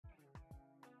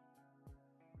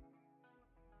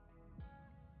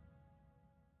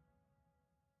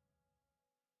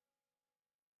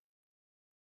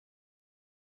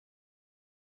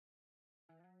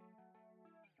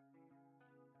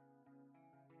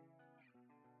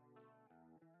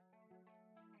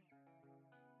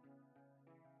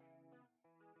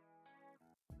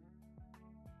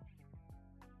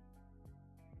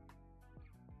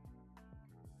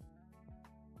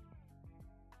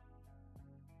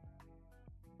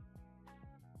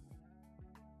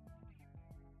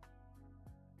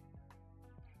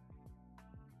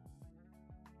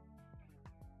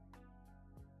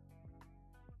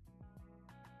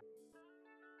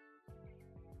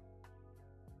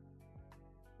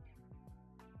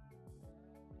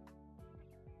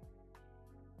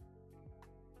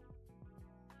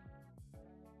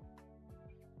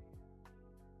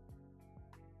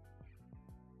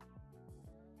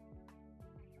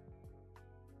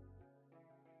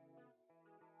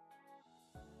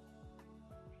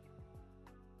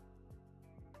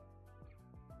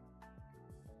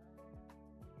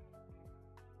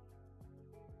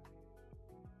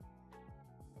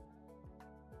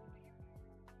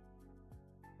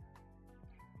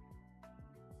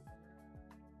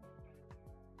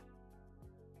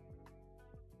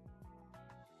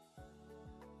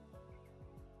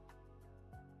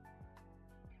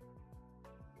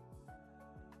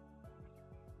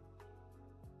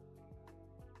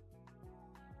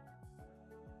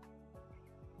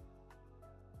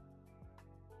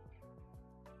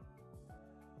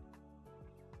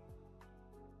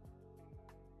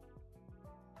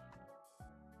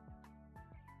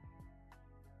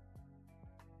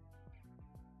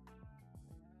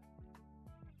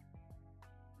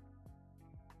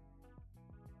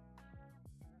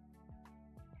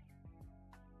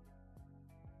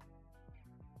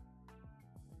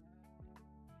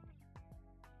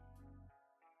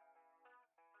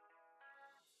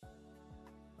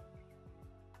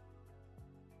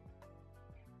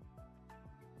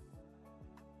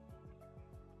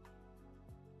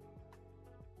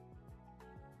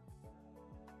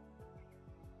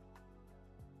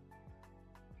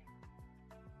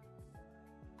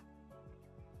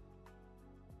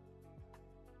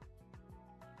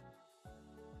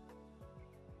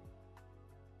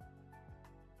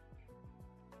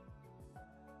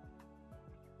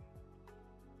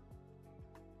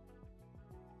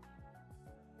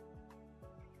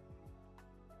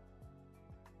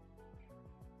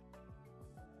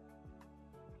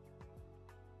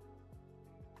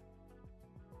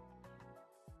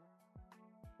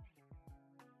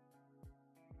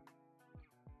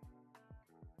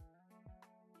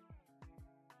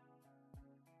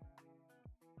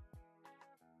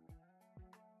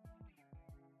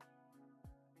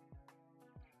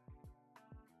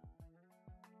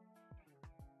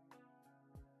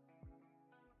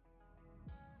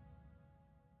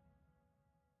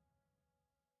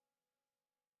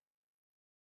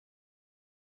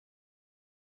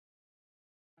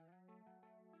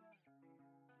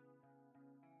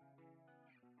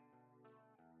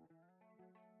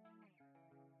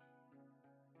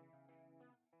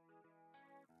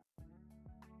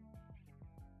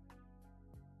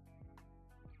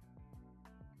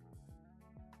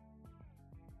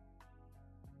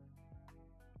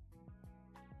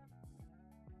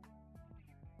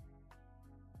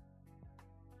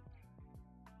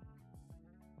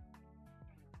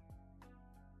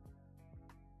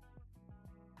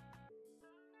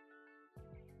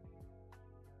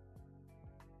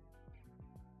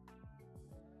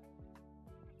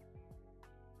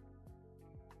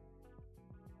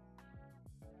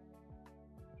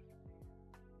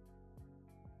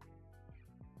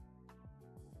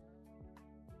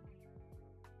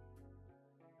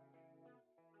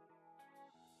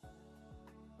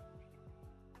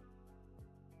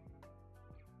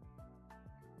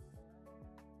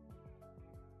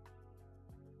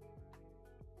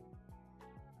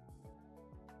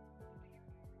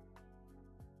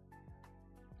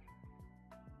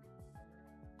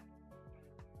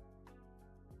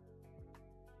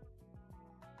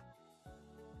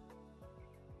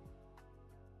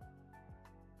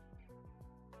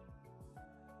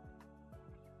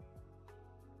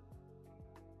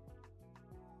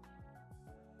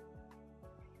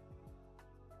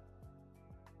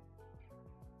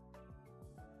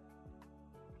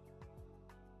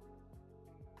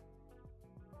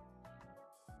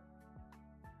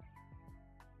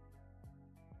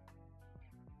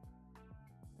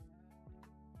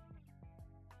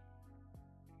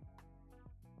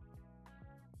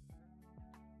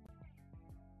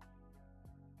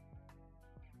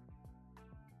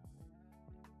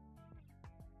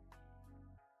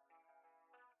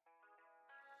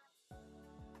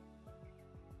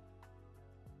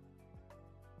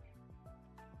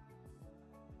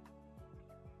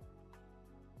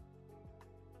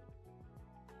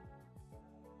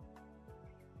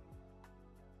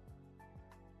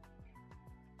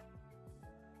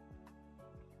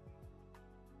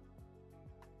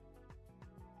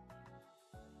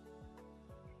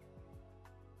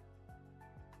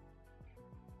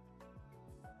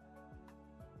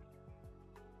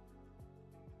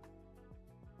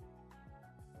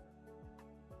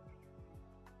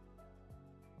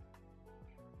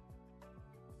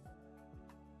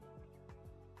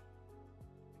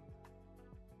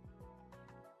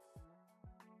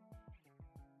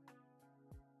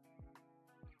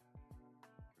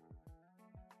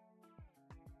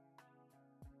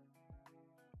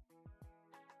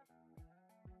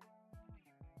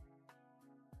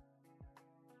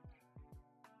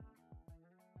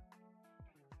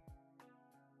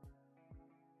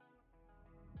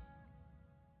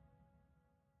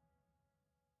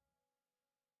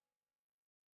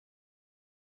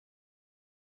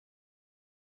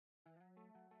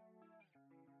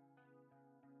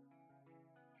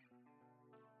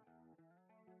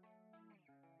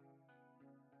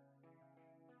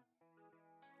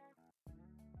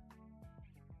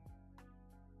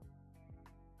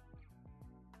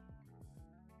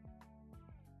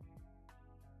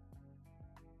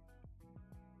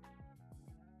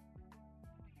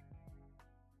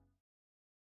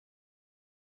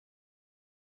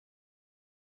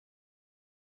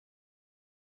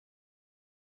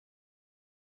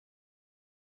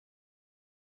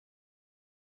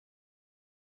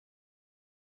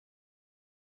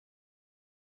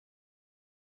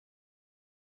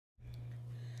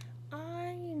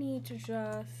to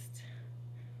just...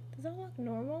 Does that look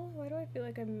normal? Why do I feel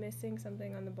like I'm missing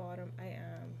something on the bottom? I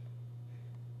am.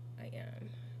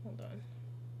 Hold on.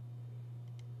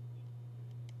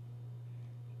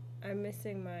 I'm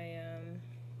missing my, what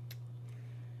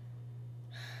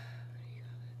do you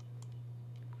call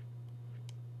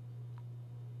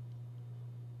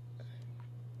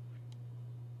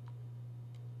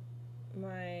it?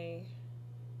 My...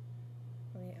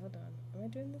 Wait, hold on. Am I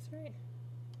doing this right?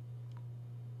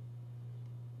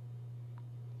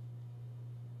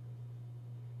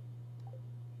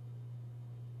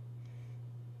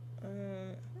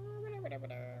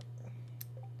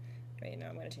 Wait, no,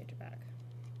 I'm gonna change it back.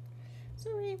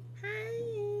 Sorry.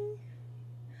 Hi.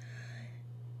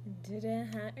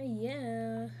 Didn't have.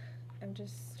 Yeah. I'm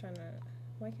just trying to.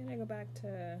 Why can't I go back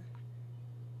to?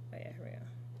 Oh yeah, here we go.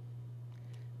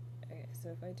 Okay, so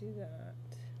if I do that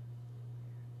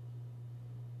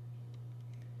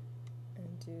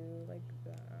and do like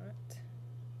that,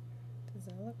 does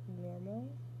that look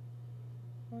normal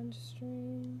on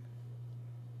stream?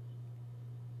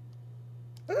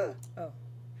 Oh,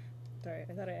 sorry.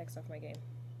 I thought I X'd off my game.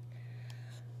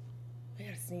 I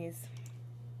gotta sneeze.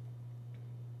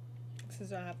 This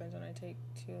is what happens when I take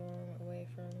too long away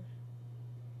from...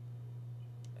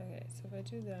 Okay, so if I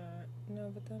do that... No,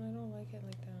 but then I don't like it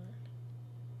like that.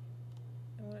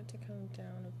 I want it to come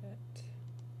down a bit.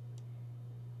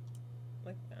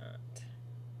 Like that.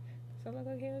 Does that look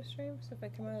okay on the stream? So if I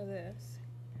come out of this,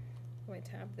 my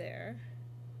tab there...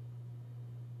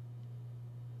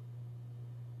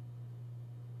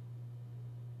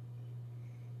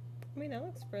 I mean, that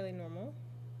looks fairly normal.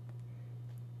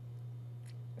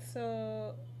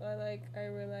 So, I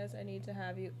realize I need to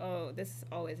have you... Oh, this is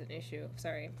always an issue.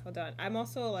 Sorry, hold on. I'm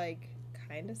also, like,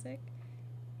 kinda sick.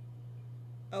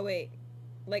 Oh, wait.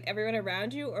 Like, everyone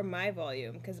around you or my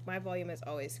volume? Because my volume is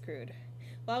always screwed.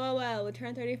 Wow, we'll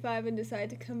turn 35 and decide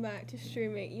to come back to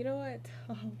streaming. You know what,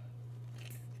 Tom?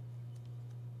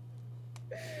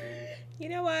 You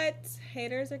know what?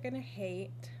 Haters are gonna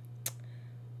hate.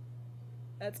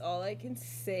 That's all I can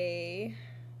say.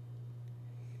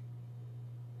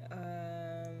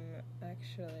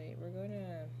 Actually, we're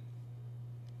gonna...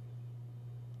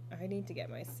 I need to get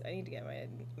my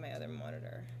other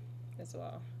monitor as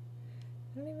well.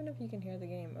 I don't even know if you can hear the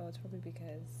game. Oh, it's probably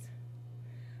because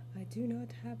I do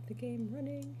not have the game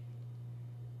running.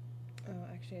 Oh,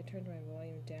 actually, I turned my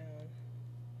volume down.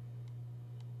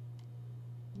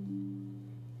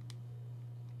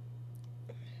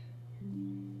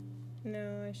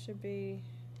 No, I should be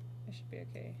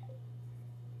okay.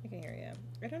 I can hear you.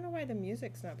 I don't know why the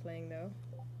music's not playing though.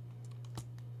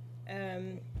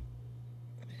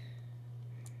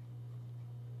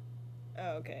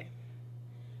 Oh, okay.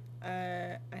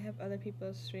 I have other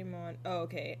people's stream on. Oh,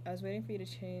 okay. I was waiting for you to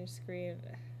change screen.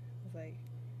 I was like,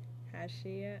 has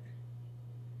she yet?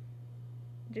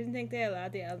 Didn't think they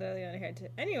allowed the elderly on here to.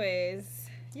 Anyways,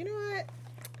 you know what?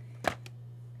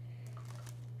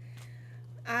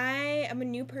 I am a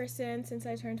new person since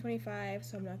I turned 25,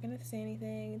 so I'm not gonna say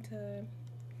anything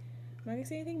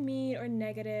mean or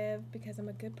negative because I'm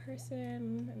a good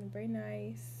person and I'm very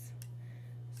nice.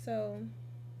 So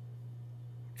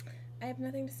I have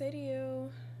nothing to say to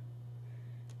you.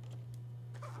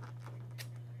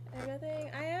 I have nothing.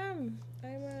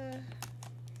 I'm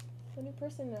a new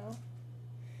person now.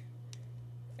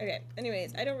 Okay,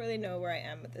 anyways, I don't really know where I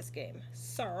am with this game.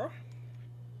 So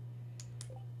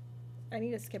I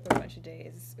need to skip a bunch of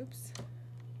days. Oops.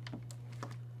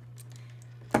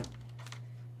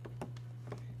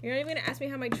 You're not even gonna ask me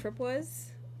how my trip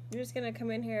was? You're just gonna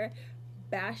come in here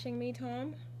bashing me,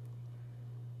 Tom?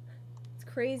 It's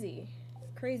crazy.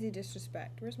 Crazy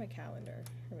disrespect. Where's my calendar?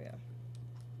 Here we go.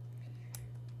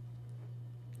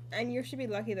 And you should be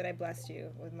lucky that I blessed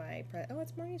you with my oh,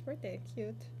 it's Marnie's birthday.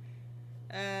 Cute.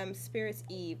 Spirit's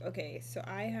Eve. Okay, so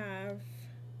I have...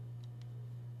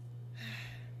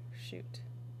 Shoot.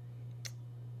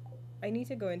 I need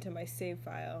to go into my save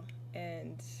file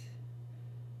and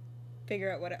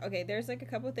figure out what okay, there's like a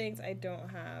couple things I don't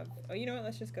have. Oh, you know what?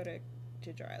 Let's just go to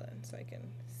Ginger Island so I can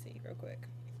see real quick.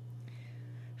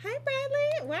 Hi,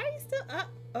 Bradley! Why are you still up?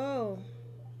 Oh.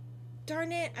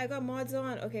 Darn it, I got mods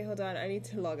on. Okay, hold on. I need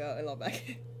to log out and log back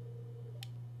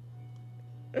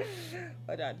in.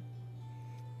 Hold on.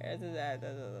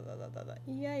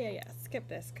 Yeah. Skip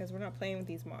this because we're not playing with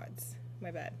these mods.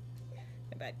 My bad.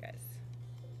 My bad, guys.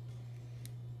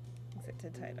 Exit to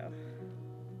title.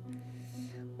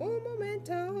 Un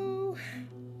momento.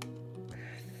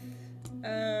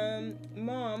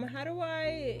 Mom, how do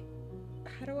I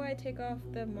take off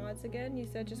the mods again? You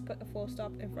said just put a full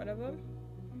stop in front of them.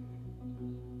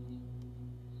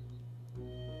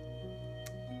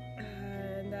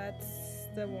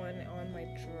 the one on my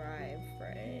drive,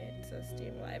 right? So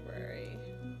Steam Library.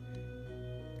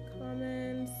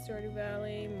 Commons, Stardew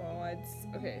Valley, mods.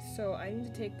 Okay, so I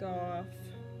need to take off.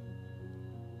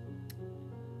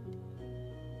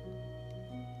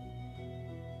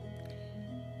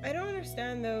 I don't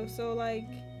understand though, so like,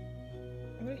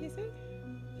 what did he say?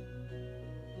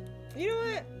 You know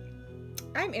what?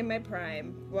 I'm in my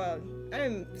prime. Well,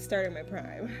 I'm starting my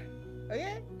prime.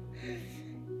 Okay?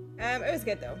 It was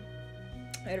good though.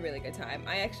 I had a really good time.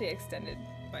 I actually extended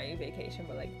my vacation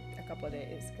by like a couple of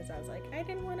days because I was like, I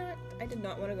did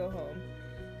not want to go home.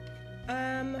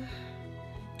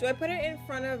 Do I put it in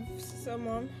front of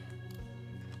someone?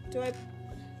 Do I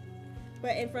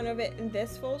put in front of it in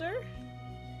this folder?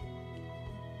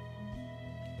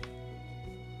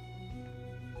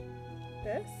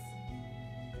 This?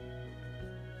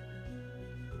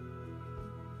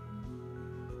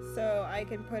 So I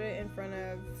can put it in front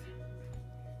of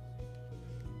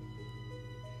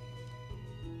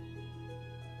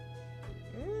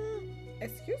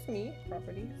excuse me,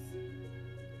 properties.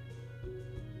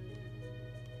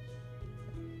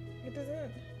 It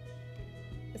doesn't.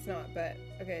 It's not, but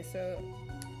okay, so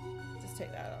just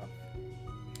take that off.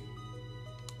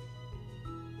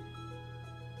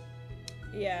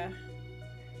 Yeah.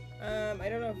 I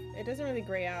don't know if, it doesn't really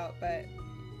gray out, but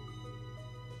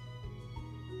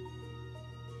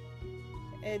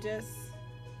it just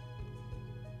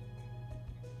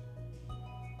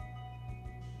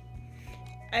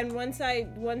and once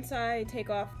I take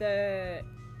off the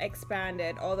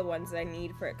expanded, all the ones that I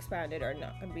need for expanded are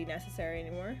not gonna be necessary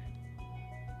anymore.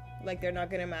 Like they're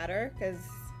not gonna matter because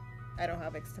I don't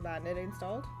have expanded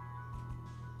installed.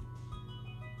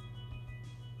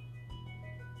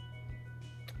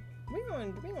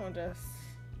 We gonna just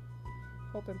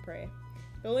hope and pray.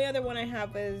 The only other one I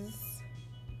have is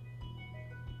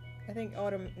I think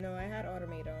no, I had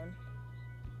automate on.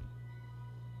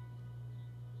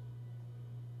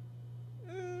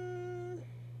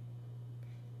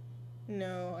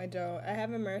 No, I don't. I have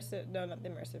immersive. No, not the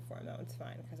immersive form. That one's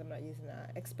fine because I'm not using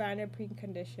that. Expanded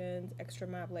preconditions, extra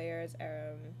map layers,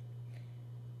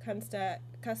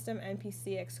 custom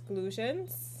NPC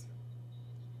exclusions.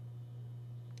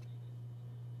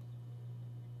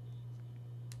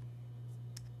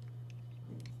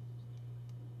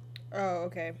 Oh,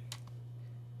 okay.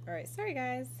 All right. Sorry,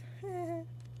 guys.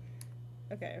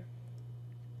 Okay.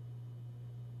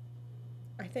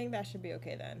 I think that should be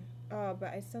okay then. Oh,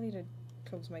 but I still need to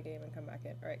close my game and come back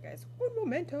in. All right, guys. Un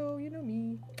momento, you know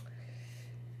me.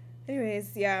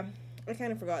 Anyways, yeah, I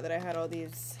kind of forgot that I had all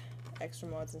these extra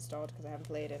mods installed because I haven't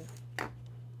played in.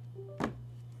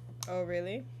 Oh,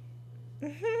 really?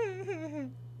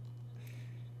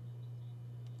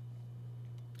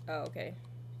 Oh, okay.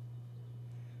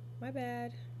 My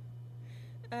bad.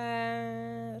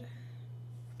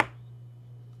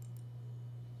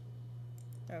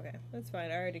 Okay, that's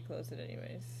fine. I already closed it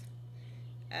anyways.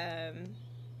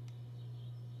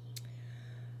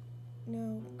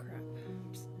 No, crap.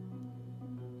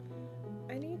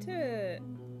 I need to...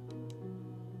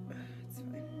 It's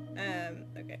fine.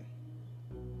 Okay.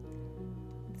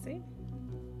 Let's see.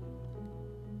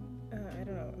 I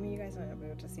don't know. I mean, you guys might not be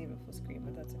able to see the full screen,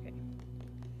 but that's okay.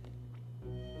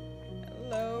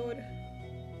 Load.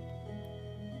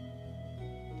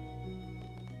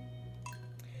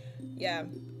 Yeah.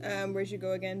 Where'd you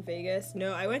go again? Vegas?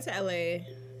 No, I went to LA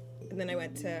and then I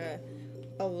went to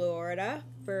Florida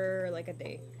for like a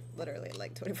day. Literally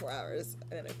like 24 hours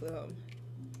and then I flew home.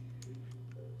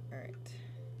 Alright.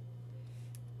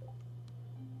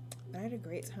 I had a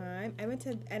great time. I went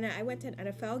to an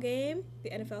NFL game, the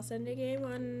NFL Sunday game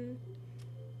on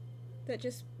that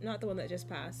just not the one that just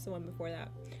passed, the one before that.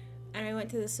 And I went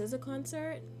to the SZA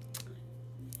concert.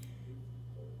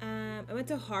 I went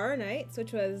to Horror Nights,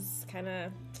 which was kind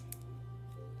of,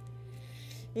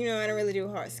 you know, I don't really do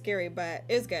horror scary, but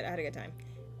it was good. I had a good time.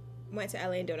 Went to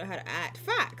LA and don't know how to act.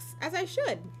 Facts, as I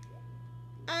should.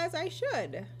 As I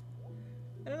should.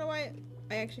 I don't know why.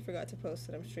 I actually forgot to post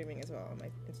that I'm streaming as well on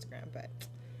my Instagram, but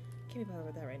can't be bothered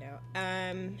with that right now.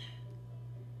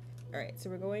 All right, so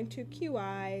we're going to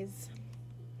QI's.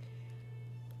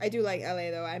 I do like LA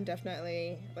though. I'm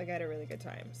definitely, like, I had a really good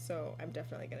time. So I'm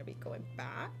definitely going to be going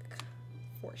back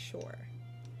for sure.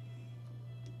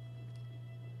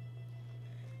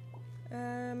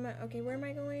 Okay, where am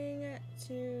I going?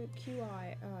 To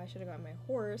QI. Oh, I should have gotten my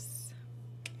horse.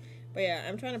 But yeah,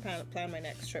 I'm trying to plan my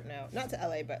next trip now. Not to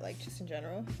LA, but like just in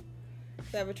general.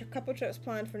 So I have a couple trips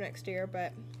planned for next year,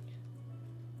 but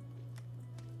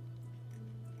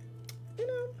you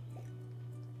know,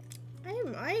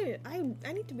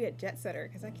 I need to be a jet setter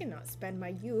because I cannot spend my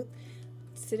youth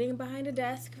sitting behind a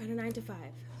desk at a 9 to 5.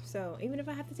 So even if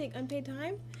I have to take unpaid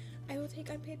time, I will take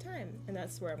unpaid time. And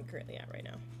that's where I'm currently at right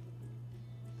now.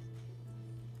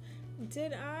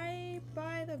 Did I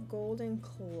buy the golden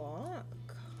clock?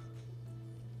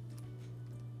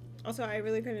 Also, I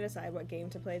really couldn't decide what game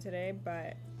to play today,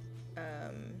 but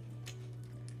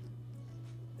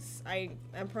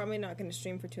I'm probably not going to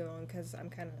stream for too long because I'm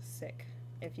kind of sick,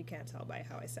 if you can't tell by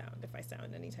how I sound, if I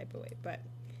sound any type of way. But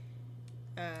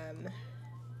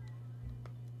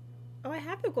oh, I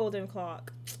have the golden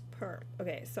clock.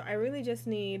 Okay, so I really just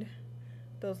need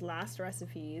those last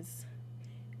recipes,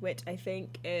 which I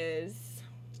think is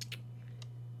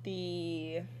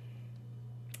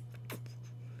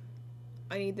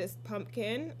I need this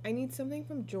pumpkin. I need something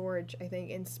from George, I think,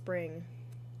 in spring.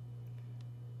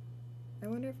 I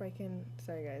wonder if I can,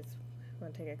 sorry guys, I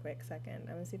want to take a quick second.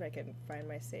 I'm gonna see if I can find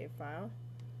my save file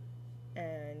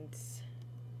and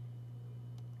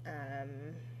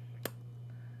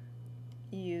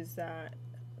use that.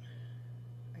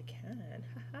 I can,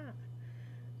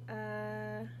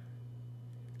 haha.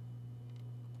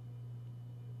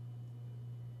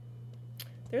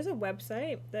 There's a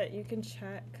website that you can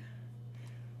check.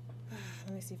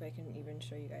 Let me see if I can even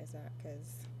show you guys that,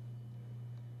 because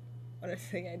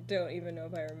honestly, I don't even know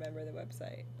if I remember the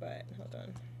website, but hold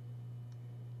on.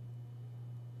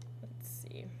 Let's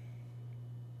see.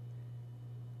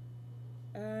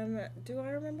 Do I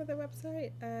remember the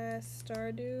website?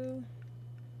 Stardew.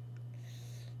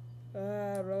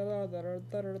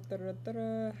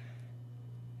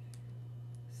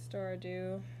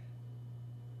 Stardew.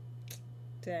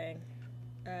 Dang.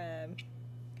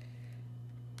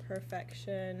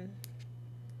 Perfection.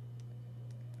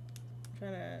 I'm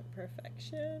trying to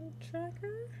perfection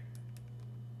tracker.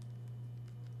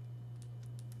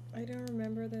 I don't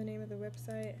remember the name of the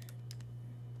website.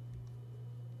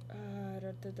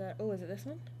 Oh, is it this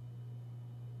one?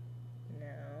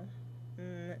 No.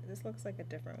 This looks like a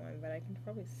different one, but I can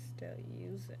probably still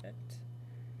use it.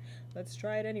 Let's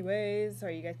try it anyways.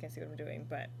 Sorry, you guys can't see what I'm doing,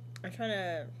 but I'm trying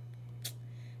to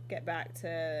get back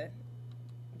to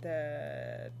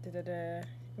the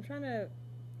I'm trying to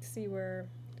see where,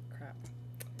 crap,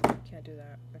 can't do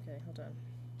that. Okay, hold on.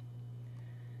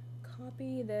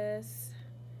 Copy this,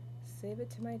 save it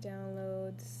to my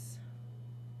downloads,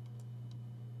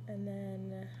 and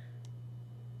then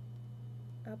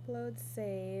upload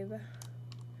save,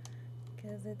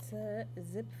 because it's a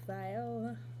zip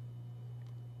file.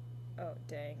 Oh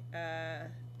dang,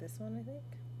 this one I think.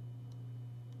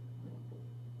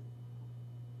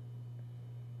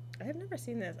 I have never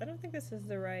seen this. I don't think this is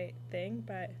the right thing,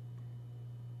 but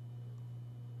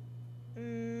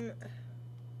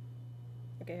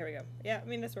okay, here we go. Yeah, I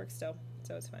mean this works still,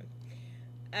 so it's fine.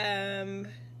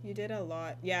 You did a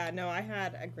lot. Yeah, no, I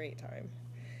had a great time.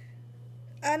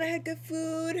 And I had good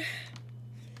food.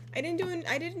 I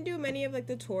didn't do many of like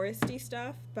the touristy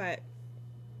stuff, but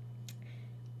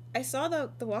I saw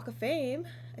the Walk of Fame.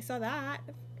 I saw that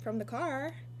from the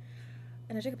car.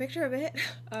 And I took a picture of it.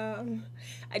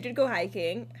 I did go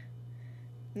hiking.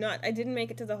 I didn't make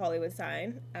it to the Hollywood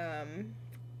sign.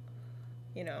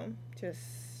 You know,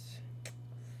 just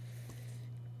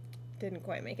didn't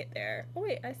quite make it there. Oh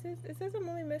wait, it says I'm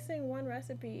only missing one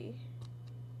recipe.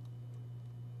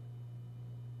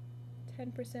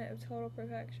 10% of total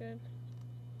perfection.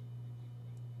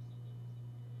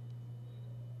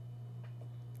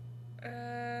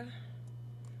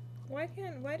 Why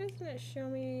doesn't it show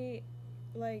me,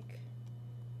 like,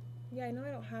 yeah, I know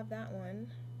I don't have that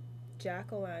one.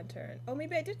 Jack-o'-lantern. Oh,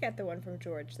 maybe I did get the one from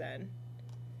George then.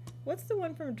 What's the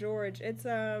one from George? It's,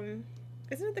 isn't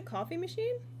it the coffee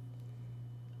machine?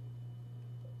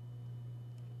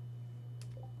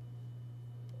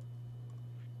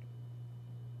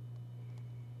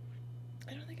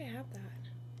 I don't think I have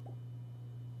that.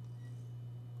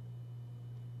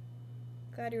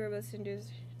 Glad you were able to do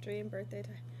his dream birthday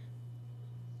time.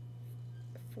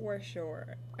 For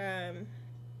sure.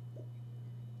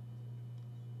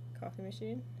 Coffee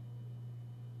machine.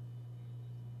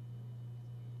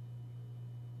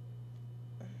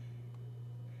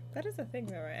 That is a thing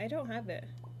though, right? I don't have it.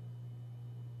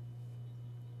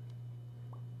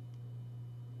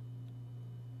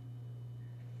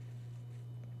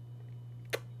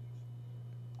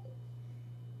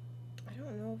 I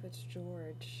don't know if it's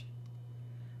George.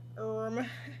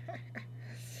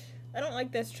 I don't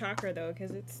like this tracker though,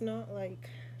 because it's not like,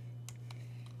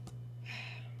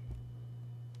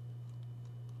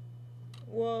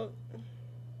 well,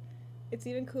 it's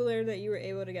even cooler that you were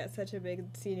able to get such a big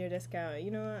senior discount.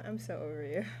 You know what? I'm so over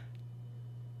you.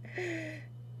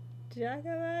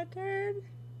 Jack-o'-lantern?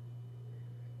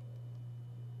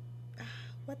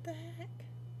 What the heck?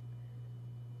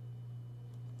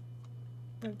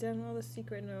 I've done all the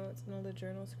secret notes and all the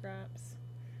journal scraps.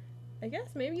 I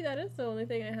guess maybe that is the only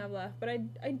thing I have left, but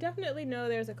I definitely know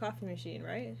there's a coffee machine,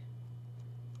 right?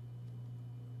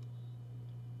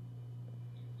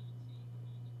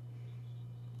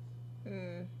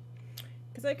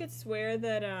 Because I could swear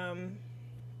that,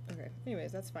 okay,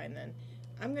 anyways, that's fine then.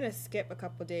 I'm gonna skip a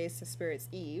couple days to Spirit's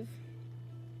Eve.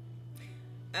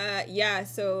 Yeah,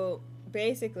 so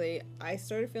basically, I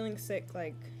started feeling sick,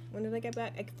 like, when did I get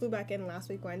back? I flew back in last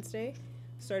week Wednesday.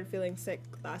 Started feeling sick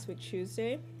last week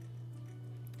Tuesday.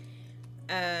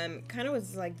 Kind of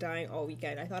was, like, dying all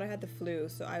weekend. I thought I had the flu,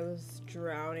 so I was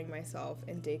drowning myself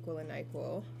in Dayquil and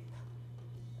NyQuil.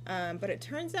 But it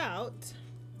turns out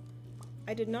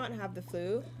I did not have the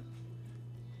flu.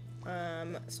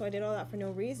 So I did all that for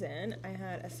no reason. I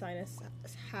had a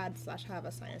have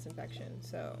a sinus infection,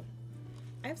 so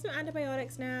I have some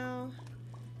antibiotics now.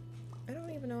 I don't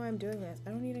even know why I'm doing this.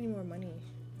 I don't need any more money.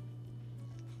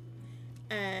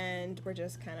 And we're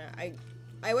just kind of,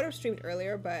 I would have streamed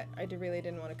earlier, but I really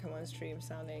didn't want to come on stream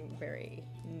sounding very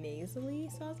nasally,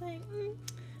 so I was like,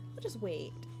 I'll just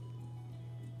wait.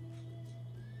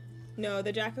 No,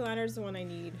 the jack-o'-lantern is the one I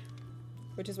need,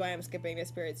 which is why I'm skipping to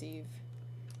Spirit's Eve.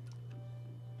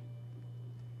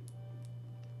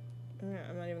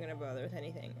 I'm not even gonna bother with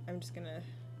anything. I'm just gonna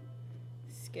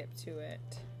skip to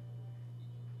it.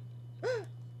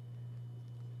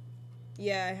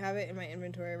 Yeah, I have it in my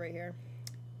inventory right here.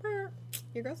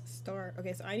 Your girl's a star.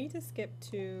 Okay, so I need to skip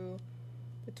to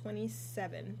the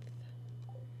 27th.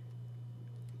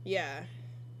 Yeah.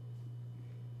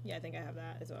 Yeah, I think I have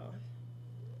that as well.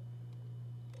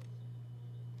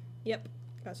 Yep,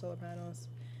 got solar panels.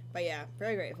 But yeah,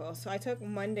 very grateful. So I took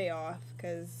Monday off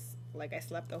because, like, I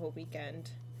slept the whole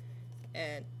weekend.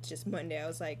 And just Monday, I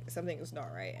was like, something is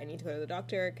not right. I need to go to the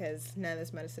doctor because none of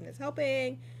this medicine is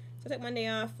helping. So I took Monday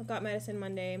off. I got medicine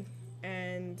Monday.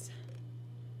 And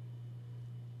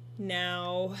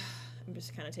now I'm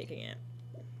just kind of taking it.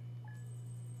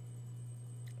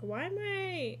 How am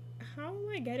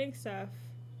I getting stuff?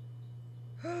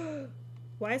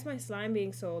 Why is my slime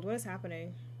being sold? What is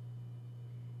happening?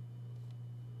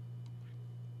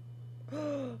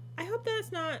 I hope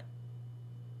that's not...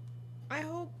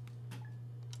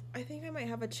 I think I might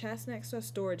have a chest next to a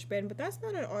storage bin, but that's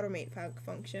not an automate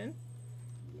function.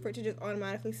 For it to just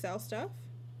automatically sell stuff.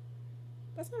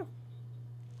 That's not...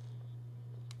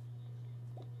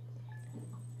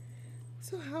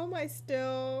 So how am I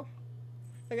still...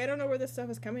 Like, I don't know where this stuff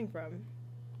is coming from.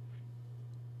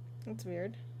 That's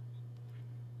weird.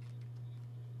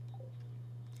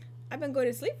 I've been going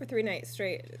to sleep for 3 nights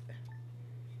straight.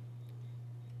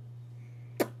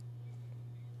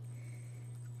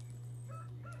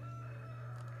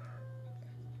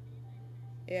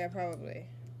 Yeah, probably.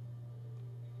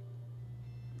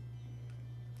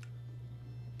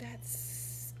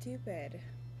 That's stupid.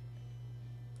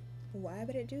 Why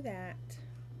would it do that?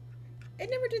 It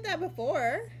never did that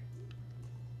before.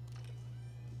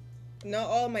 Not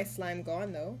all my slime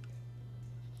gone, though.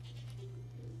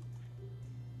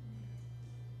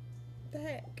 What the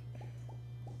heck?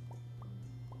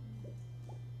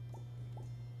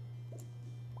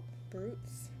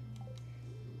 Brutes.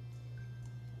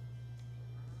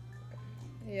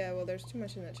 Yeah, well, there's too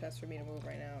much in the chest for me to move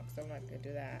right now, because I'm not going to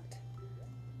do that.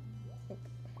 Oh.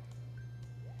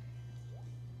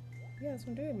 Yeah, that's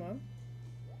what I'm doing, Mom.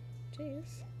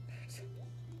 Jeez.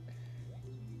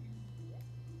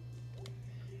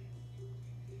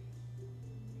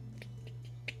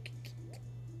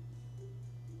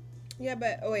 Yeah,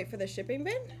 but, oh wait, for the shipping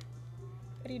bin?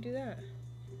 How do you do that?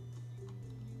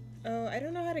 Oh, I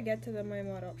don't know how to get to the my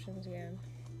mod options again.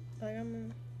 Like,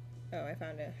 oh, I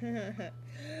found it.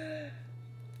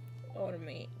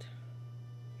 Automate.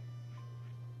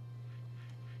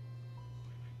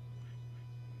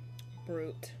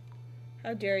 Brute.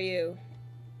 How dare you?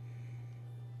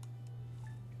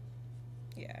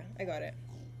 Yeah, I got it.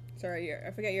 Sorry, I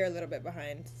forget you're a little bit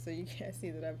behind, so you can't see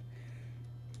that I've...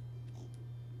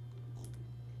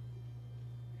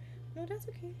 No, that's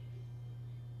okay.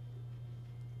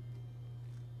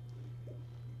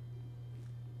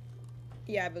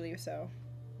 Yeah, I believe so.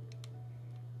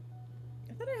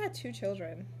 I thought I had 2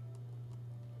 children.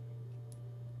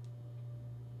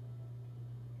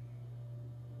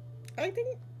 I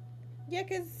think... Yeah,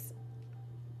 because...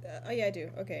 oh, yeah, I do.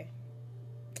 Okay.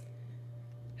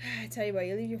 I tell you what,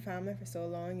 you leave your family for so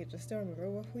long, you just don't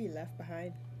remember who you left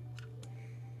behind.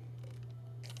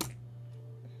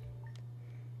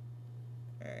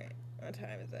 Alright, what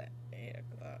time is it? 8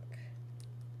 o'clock.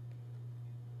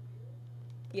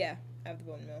 Yeah, I have the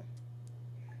bone mill.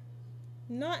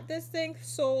 Not this thing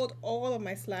sold all of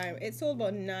my slime. It sold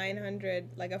about 900,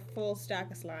 like a full stack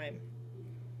of slime.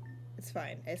 It's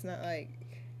fine. It's not like...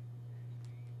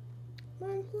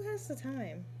 Mom, who has the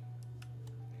time?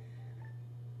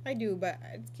 I do, but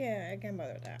I can't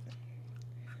bother with that.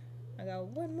 I got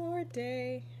one more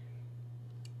day.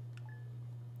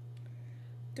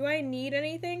 Do I need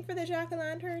anything for the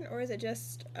jack-o'-lantern, or is it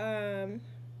just,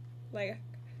 like...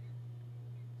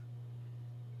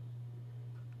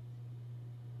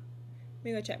 Let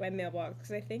me go check my mailbox,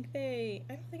 because I don't think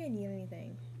I need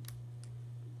anything.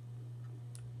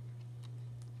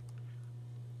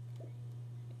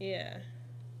 Yeah.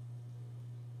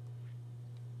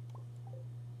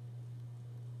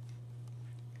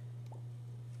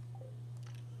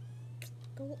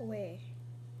 Go away.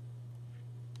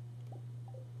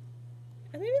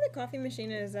 And maybe the coffee machine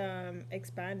is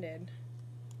expanded.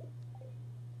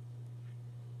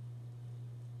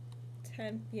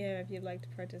 10 p.m. if you'd like to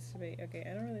participate. Okay,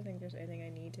 I don't really think there's anything I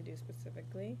need to do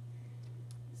specifically.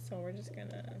 So we're just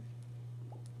gonna...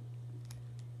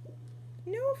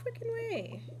 No freaking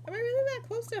way. Am I really that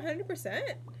close to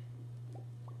 100%?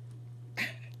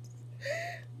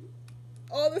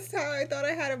 All this time I thought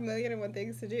I had 1,000,001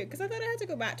 things to do. Because I thought I had to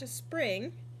go back to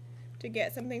spring to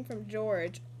get something from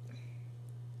George.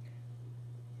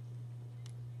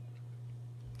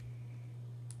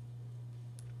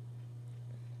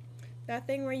 That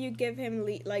thing where you give him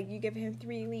you give him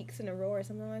 3 leeks in a row or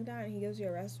something like that, and he gives you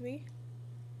a recipe.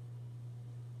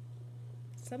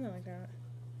 Something like that.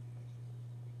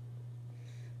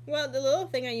 Well, the little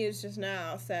thing I used just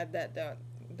now said that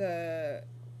the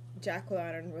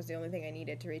jack-o'-lantern was the only thing I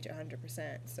needed to reach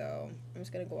 100%. So I'm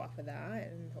just gonna go off of that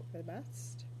and hope for the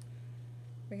best.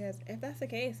 Because if that's the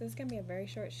case, this is gonna be a very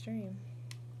short stream.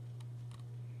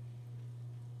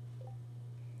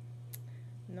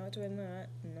 Not doing that.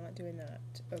 Not doing that.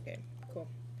 Okay, cool.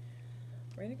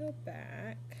 We're gonna go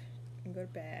back and go to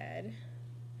bed.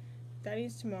 That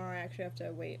means tomorrow I actually have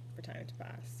to wait for time to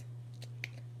pass.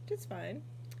 Which is fine.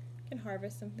 Can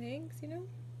harvest some things, you know?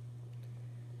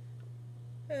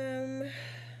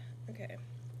 Okay.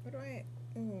 What do I...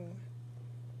 Ooh.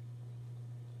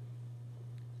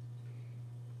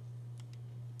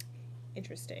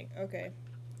 Interesting. Okay.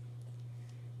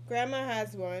 Grandma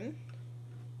has one,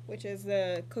 which is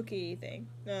the cookie thing.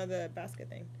 No, the basket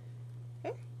thing.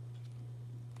 Oh.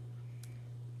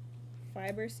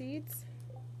 Fiber seeds?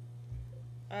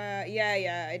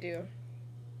 Yeah, I do.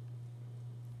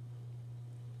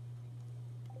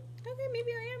 Okay,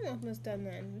 maybe I am almost done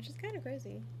then, which is kind of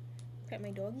crazy. Pet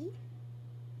my doggy.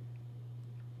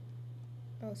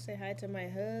 Oh, say hi to my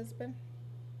husband.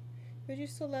 Would you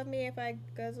still love me if I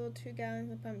guzzled 2 gallons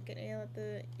of pumpkin ale at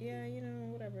the... Yeah, you know,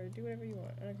 whatever. Do whatever you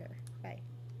want. Okay, bye.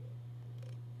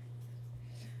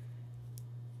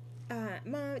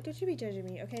 Mom, don't you be judging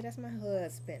me, okay? That's my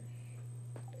husband.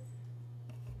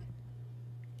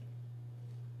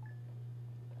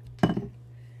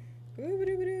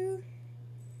 Ooh-ba-doo-ba-doo.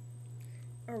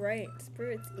 Alright,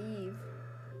 Spirit's Eve.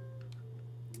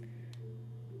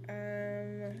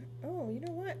 Oh, you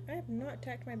know what? I have not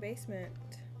checked my basement.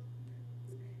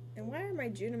 And why are my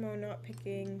Junimo not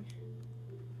picking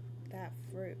that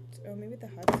fruit? Oh, maybe the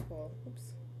hut's full.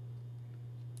 Oops.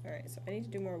 Alright, so I need to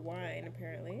do more wine,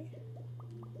 apparently.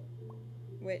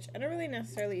 Which I don't really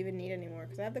necessarily even need anymore,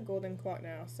 because I have the golden clock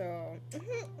now, so...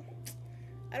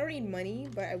 I don't need money,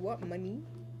 but I want money.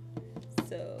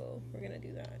 So, we're gonna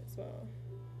do that as well.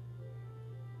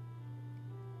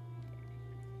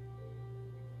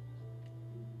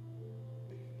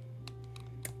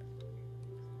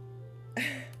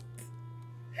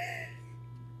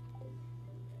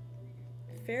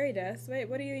 Fairy dust? Wait,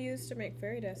 what do you use to make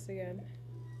fairy dust again?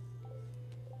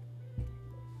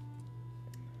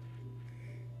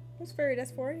 What's fairy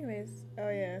dust for anyways? Oh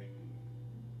yeah.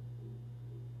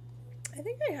 I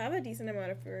think I have a decent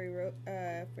amount of fairy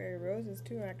roses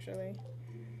too, actually.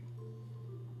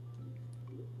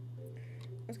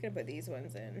 I'm just gonna put these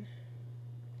ones in.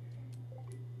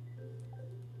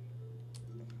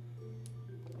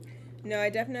 No, I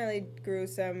definitely grew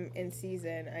some in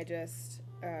season. I just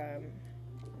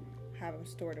have them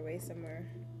stored away somewhere.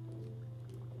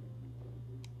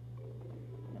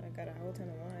 I got a whole ton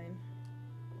of wine.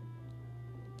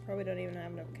 Probably don't even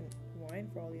have enough wine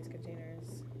for all these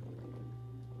containers.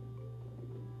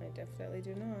 I definitely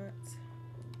do not.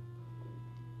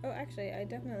 Oh, actually, I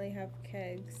definitely have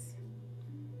kegs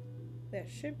that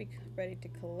should be ready to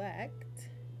collect.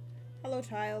 Hello,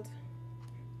 child.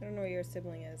 I don't know where your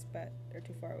sibling is, but they're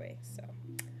too far away, so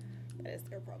that is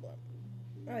their problem.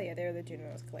 Oh yeah, they're the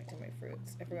Junimos collecting my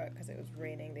fruits. I forgot because it was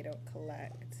raining, they don't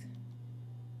collect.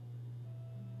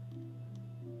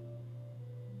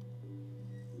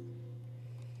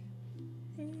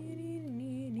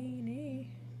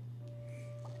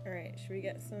 Alright, should we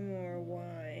get some more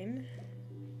wine?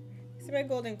 See my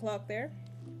golden clock there?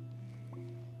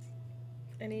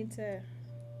 I need to...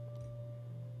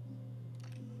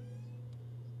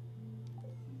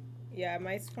 Yeah,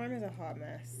 my farm is a hot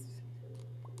mess.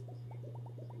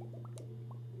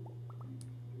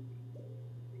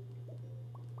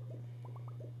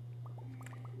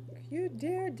 You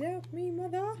dare doubt me,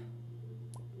 mother?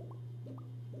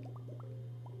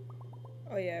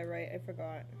 Oh yeah, right, I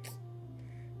forgot.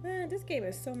 Man, this game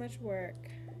is so much work.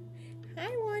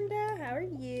 Hi Wanda, how are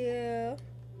you?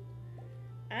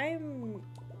 I'm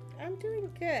doing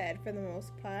good for the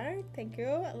most part. Thank you.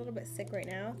 A little bit sick right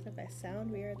now. So if I sound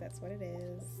weird, that's what it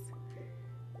is.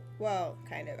 Well,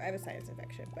 kind of. I have a sinus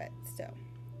infection, but still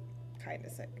kind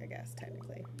of sick, I guess,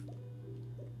 technically.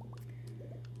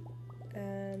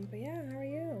 But yeah, how are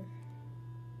you?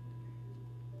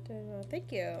 Doing well.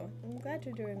 Thank you. I'm glad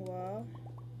you're doing well.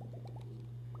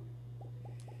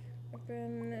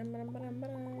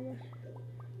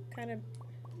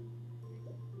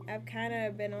 I've kind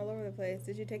of been all over the place.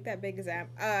 Did you take that big exam?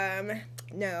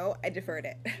 No, I deferred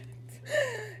it.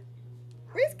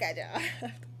 Reschedule.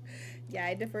 Yeah,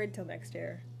 I deferred till next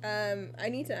year. I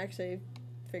need to actually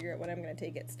figure out when I'm gonna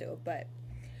take it still, but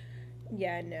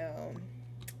yeah, no,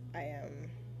 I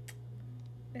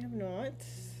have not.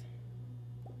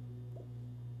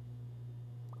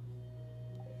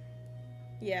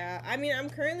 Yeah, I mean, I'm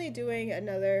currently doing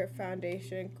another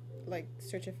foundation, like,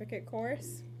 certificate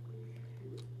course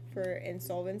for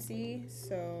insolvency,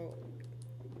 so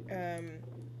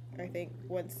I think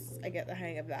once I get the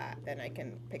hang of that, then I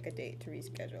can pick a date to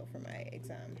reschedule for my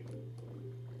exam.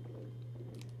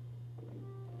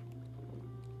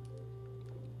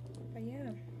 But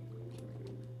yeah.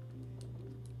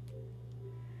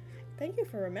 Thank you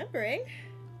for remembering.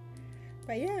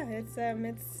 But yeah, it's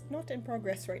not in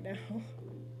progress right now.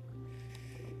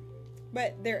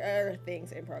 But there are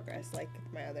things in progress, like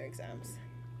my other exams.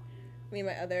 I mean,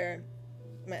 my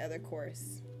other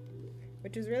course,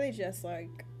 which is really just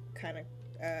like kind of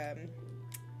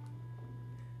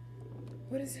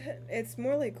what is it? It's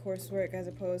more like coursework as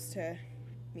opposed to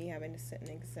me having to sit an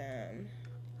exam.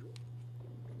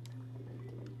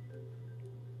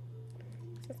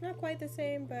 So it's not quite the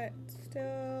same, but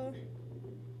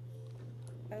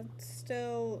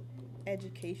still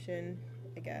education,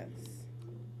 I guess.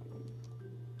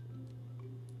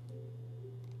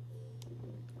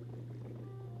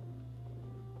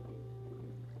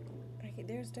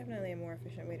 There's definitely a more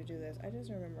efficient way to do this. I just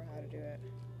don't remember how to do it.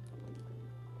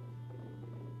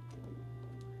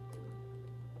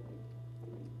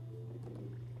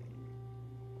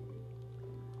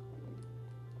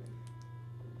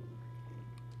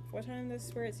 What time does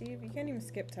Spirit see? You can't even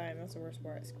skip time. That's the worst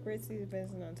part. Spirit sees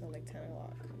business until like 10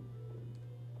 o'clock.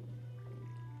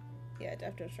 Yeah,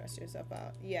 definitely stress yourself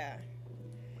out. Yeah.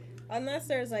 Unless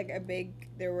there's like a big,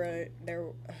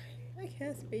 I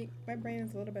can't speak. My brain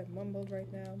is a little bit mumbled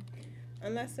right now.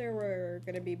 Unless there were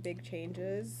going to be big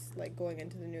changes, like going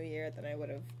into the new year, then I would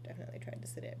have definitely tried to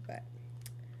sit it, but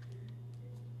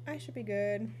I should be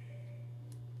good.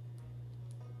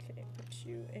 Okay, put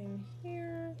you in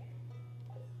here.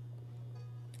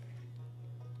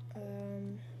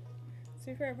 To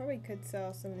be fair, I probably could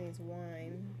sell some of these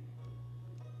wine,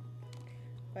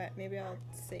 but maybe I'll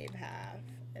save half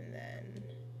and then...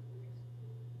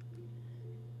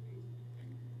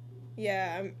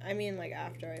 Yeah, I mean like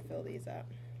after I fill these up.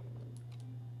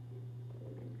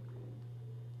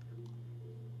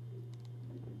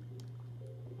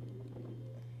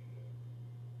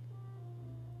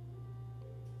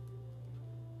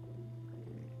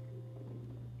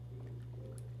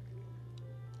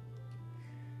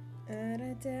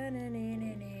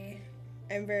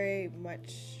 I'm very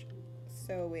much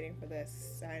so waiting for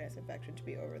this sinus infection to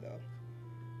be over though.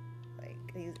 Like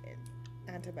these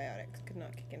antibiotics could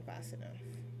not kick in fast enough.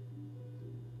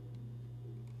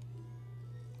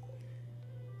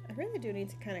 I really do need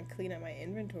to kind of clean up my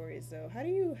inventories though. How do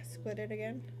you split it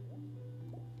again?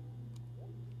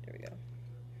 There we go.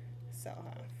 Sell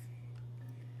half.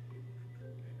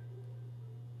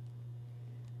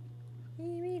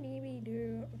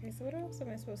 Okay, so what else am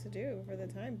I supposed to do for the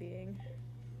time being?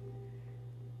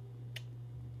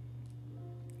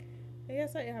 I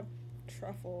guess I have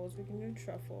truffles. We can do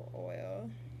truffle oil.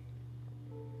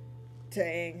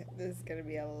 Dang, this is gonna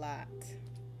be a lot.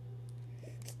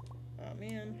 Oh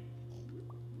man.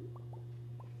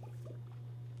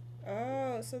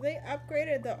 Oh, so they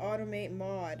upgraded the automate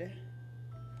mod.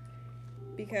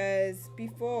 Because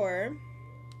before,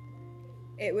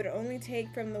 it would only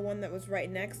take from the one that was right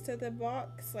next to the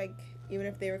box, like even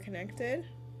if they were connected.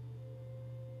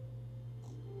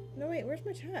 No, wait, where's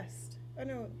my chest? Oh,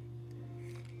 no.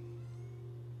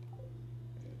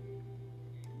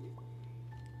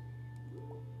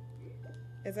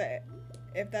 Is that...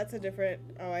 If that's a different...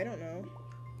 Oh, I don't know.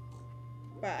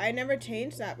 But I never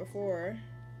changed that before.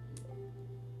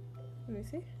 Let me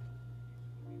see.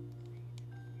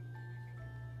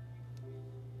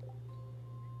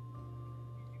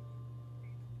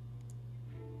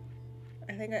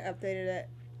 I think I updated it,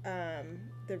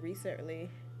 the recently.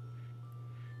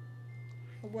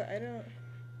 What? I don't...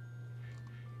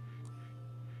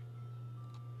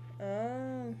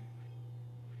 Oh.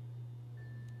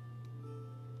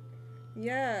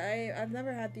 Yeah, I've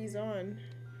never had these on.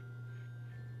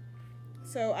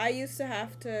 So I used to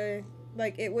have to,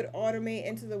 like, it would automate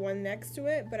into the one next to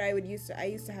it, but I used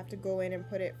to have to go in and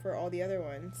put it for all the other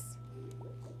ones.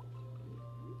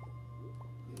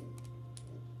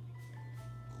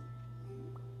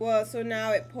 Well, so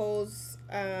now it pulls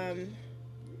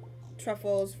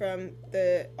truffles from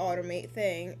the automate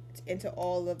thing into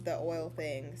all of the oil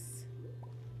things,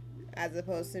 as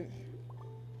opposed to...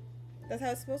 That's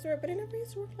how it's supposed to work, but it never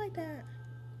used to work like that.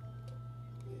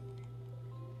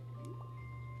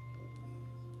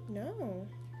 No.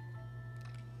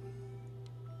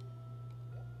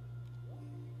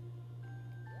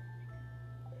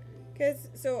 Because,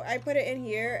 so I put it in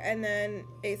here, and then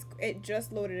it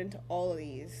just loaded into all of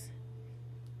these.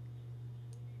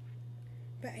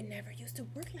 But I never used to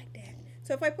work like that.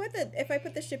 So if I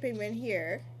put the shipping bin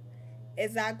here,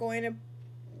 is that going to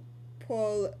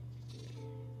pull...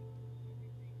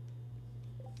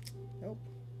 Nope.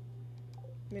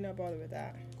 Let me not bother with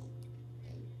that.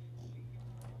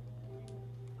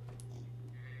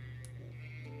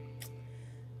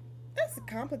 That's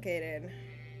complicated.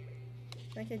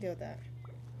 I can't deal with that.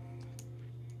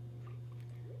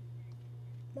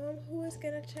 Mom, who is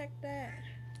gonna check that?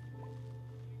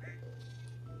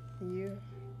 You?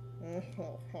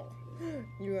 Oh.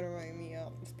 You wanna write me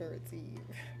out Spirit's Eve.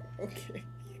 Okay.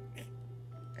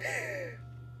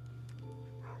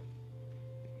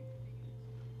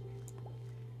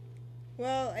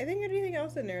 Well, I think anything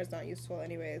else in there is not useful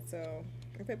anyway, so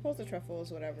if it pulls the truffles,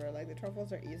 whatever. Like, the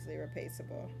truffles are easily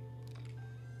replaceable.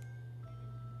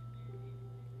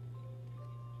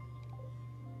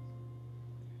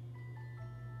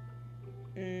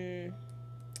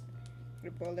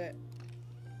 It pulled it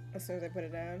as soon as I put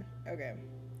it down. Okay.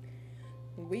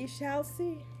 We shall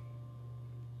see.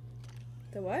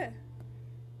 The what?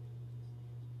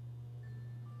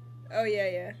 Oh,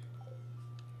 yeah.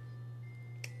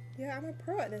 Yeah, I'm a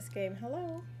pro at this game.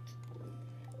 Hello?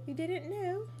 You didn't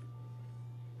know?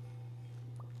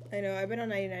 I know, I've been on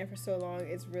 99 for so long,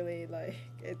 it's really, like,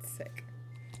 it's sick.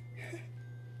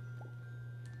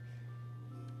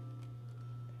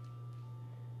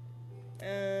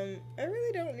 I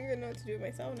really don't even know what to do with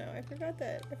myself now. I forgot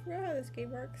how this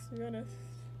game works, to be honest.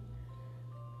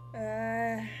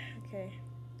 Okay.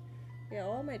 Yeah,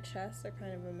 all my chests are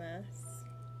kind of a mess.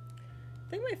 I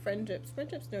think my friendships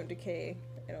don't decay,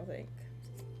 I don't think.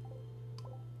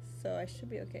 So I should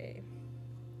be okay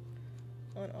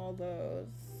on all those.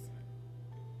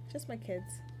 Just my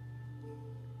kids.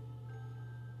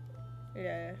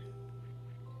 Yeah.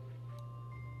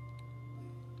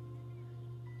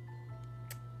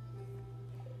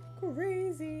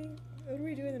 Crazy. What do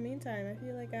we do in the meantime? I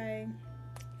feel like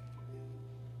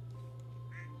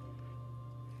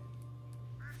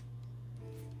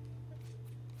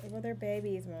well, they're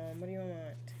babies, Mom. What do you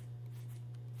want?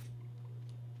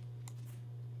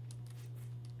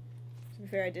 To be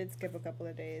fair, I did skip a couple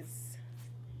of days.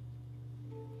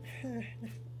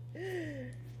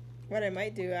 What I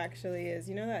might do, actually, is,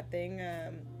 you know that thing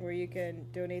where you can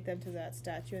donate them to that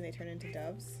statue and they turn into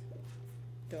doves?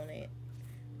 Donate.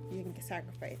 You can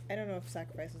sacrifice. I don't know if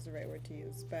sacrifice is the right word to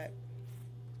use, but...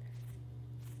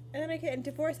 And then I can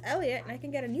divorce Elliot and I can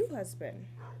get a new husband.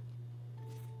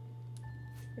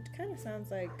 Which kind of sounds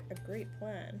like a great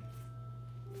plan.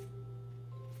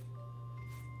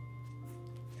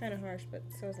 Kind of harsh, but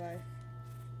so is life.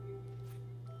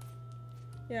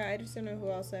 Yeah, I just don't know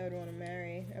who else I would want to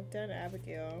marry. I've done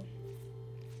Abigail.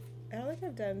 I don't think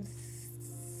I've done...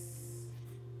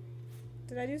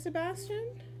 Did I do Sebastian?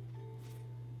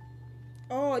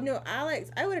 Oh, no, Alex.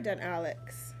 I would have done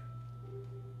Alex.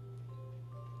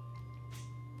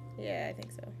 Yeah, I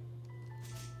think so.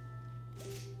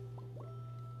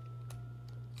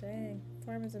 Dang,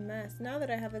 farm is a mess. Now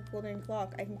that I have a golden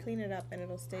clock, I can clean it up and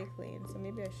it'll stay clean. So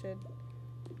maybe I should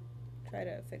try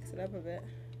to fix it up a bit.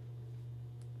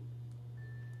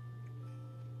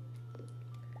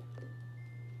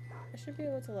 I should be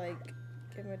able to, like,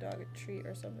 give my dog a treat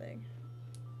or something.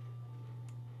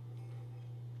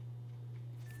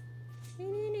 I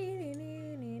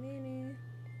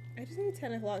just need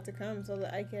 10 o'clock to come so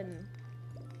that I can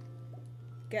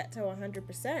get to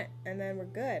 100% and then we're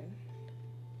good.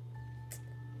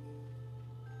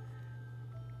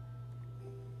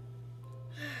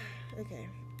 Okay,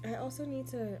 I also need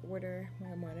to order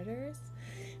my monitors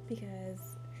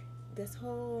because this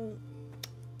whole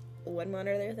one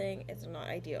monitor thing is not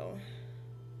ideal.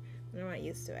 I'm not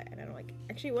used to it and I don't like it.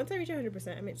 Actually, once I reach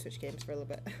 100%, I might switch games for a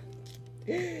little bit.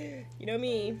 You know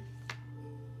me. I'm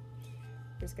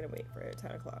just gonna wait for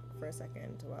 10 o'clock for a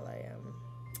second while I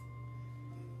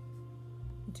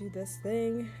do this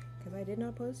thing because I did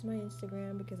not post my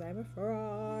Instagram because I'm a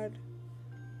fraud.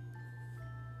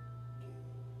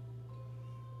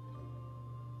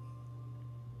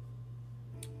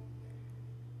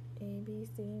 A B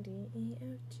C D E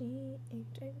F G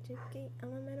H I J K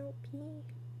L M N O P.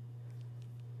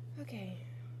 Okay.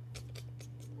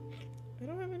 I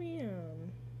don't have any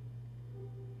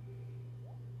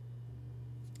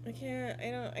I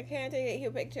can't take a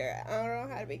cute picture. I don't know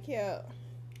how to be cute.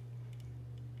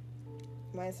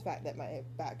 Mine's the fact that my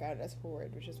background is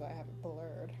forward, which is why I have it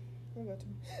blurred. I'm gonna go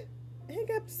to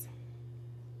hiccups.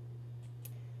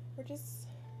 We're just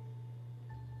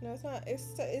no, it's not.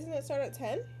 Isn't it start at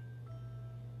 10?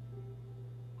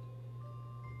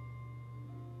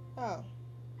 Oh.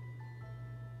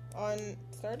 On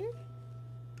Stardew?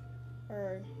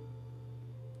 Or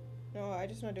no, I'm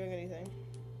just not doing anything.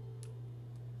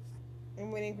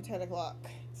 I'm waiting for 10 o'clock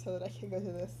so that I can go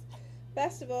to this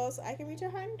festival so I can reach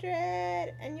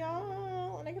 100 and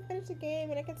y'all, and I can finish the game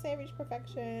and I can say I reached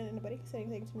perfection and nobody can say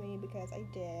anything to me because I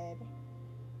did.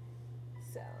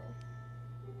 So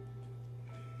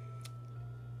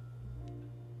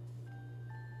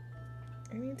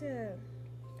I need to,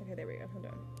 okay, there we go, hold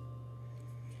on.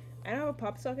 I don't have a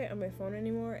pop socket on my phone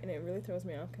anymore and it really throws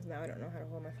me off because now I don't know how to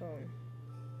hold my phone.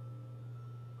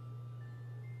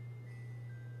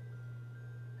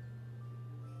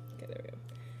 Okay, there we go.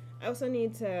 I also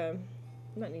need to,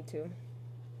 not need to,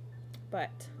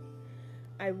 but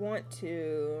I want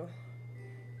to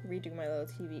redo my little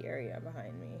TV area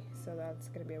behind me. So that's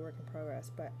going to be a work in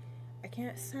progress. But I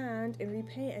can't sand and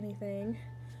repaint anything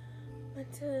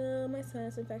until my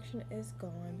sinus infection is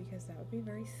gone because that would be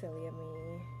very silly of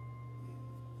me.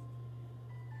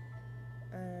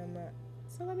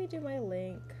 So let me do my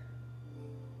link.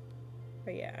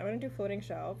 But yeah, I want to do floating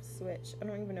shelves, which I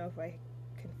don't even know if I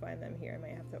can find them here. I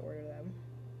might have to order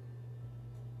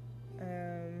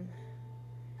them.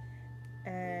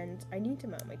 And I need to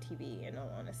mount my TV in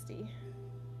all honesty.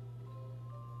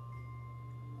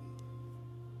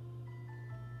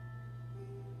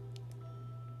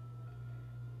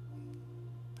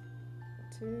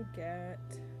 To get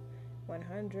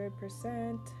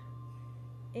 100%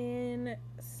 in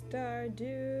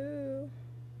Stardew.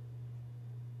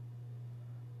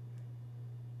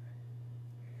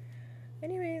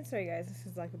 Anyway, sorry guys, this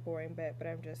is like a boring bit, but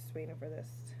I'm just waiting for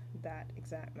that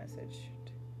exact message.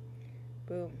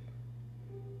 Boom.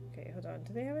 Okay, hold on.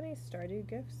 Do they have any Stardew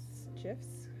GIFs?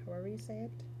 However you say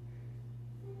it.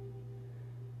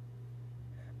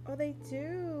 Oh, they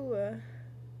do.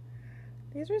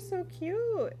 These are so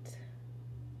cute.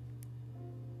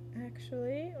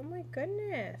 Actually, oh my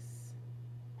goodness.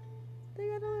 They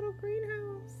got a little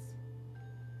greenhouse.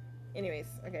 Anyways,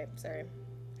 okay, sorry.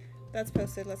 That's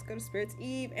posted. Let's go to Spirits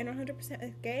Eve and 100% a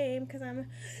game because I'm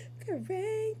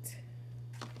great.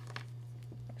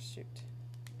 Oh, shoot.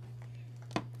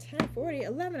 10:40,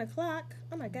 11 o'clock.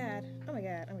 Oh my god. Oh my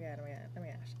god. Oh my god. Oh my god. Oh my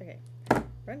gosh. Okay.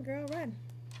 Run, girl, run.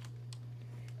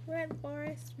 Run,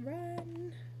 Forrest,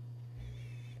 run.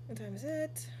 What time is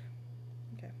it?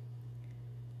 Okay.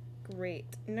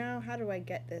 Great. Now, how do I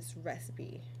get this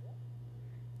recipe?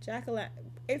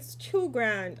 Jack-o'-lantern. It's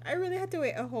 $2,000. I really had to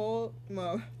wait a whole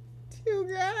month.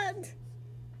 $2,000.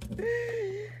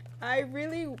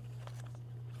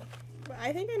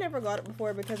 I think I never got it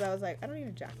before because I was like, I don't need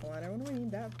a jack-o'-lantern. What do I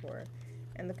need that for?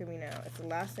 And look at me now. It's the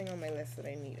last thing on my list that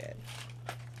I needed.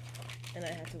 And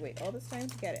I had to wait all this time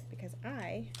to get it because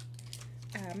I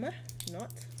am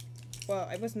not, well,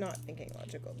 I was not thinking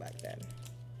logical back then.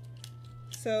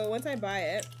 So once I buy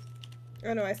it,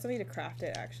 oh no, I still need to craft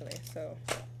it actually. So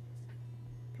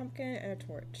pumpkin and a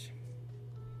torch.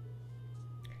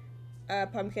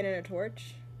 Pumpkin and a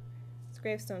torch. This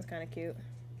gravestone's kind of cute.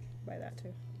 Buy that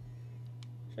too.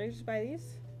 Should I just buy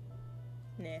these?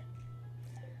 Nah.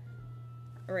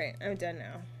 Alright, I'm done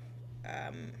now.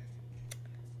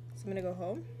 So I'm gonna go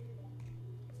home.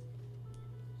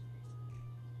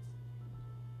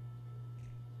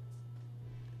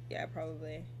 Yeah,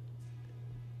 probably.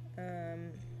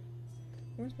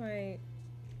 Where's my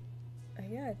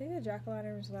Yeah, I think the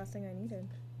jack-o'-lantern was the last thing I needed.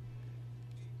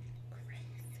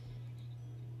 Crazy.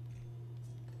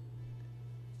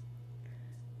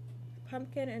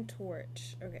 Pumpkin and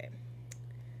torch. Okay.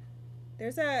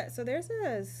 There's a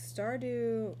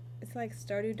Stardew. It's like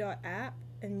Stardew.app,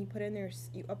 and you put in there,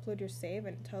 you upload your save,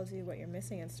 and it tells you what you're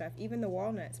missing and stuff. Even the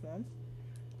walnuts, Mom.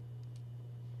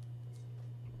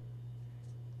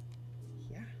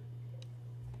 Yeah.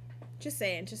 Just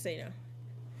saying, just so you know.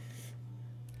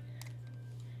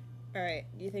 Alright,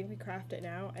 do you think we craft it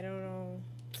now? I don't know.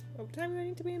 What time do I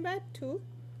need to be in bed? 2?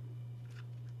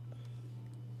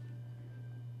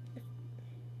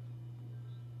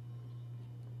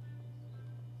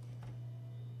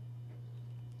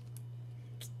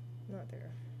 Not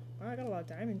there. Oh, I got a lot of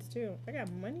diamonds too. I got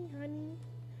money, honey.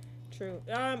 True.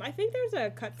 I think there's a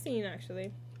cutscene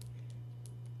actually.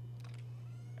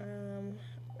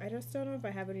 I just don't know if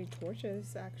I have any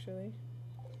torches actually.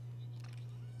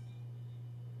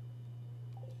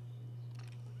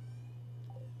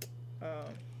 Oh.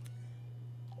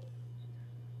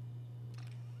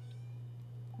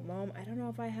 Mom, I don't know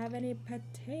if I have any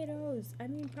potatoes. I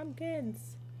mean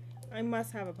pumpkins. I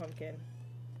must have a pumpkin.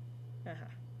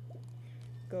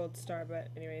 Gold star, but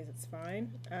anyways, it's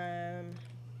fine. I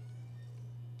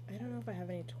don't know if I have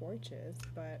any torches,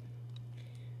 but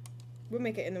we'll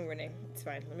make it in the morning. It's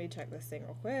fine. Let me check this thing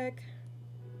real quick.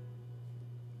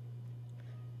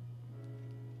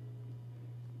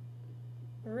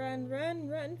 Run, run,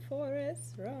 run,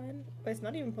 Forest, run. But it's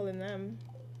not even pulling them.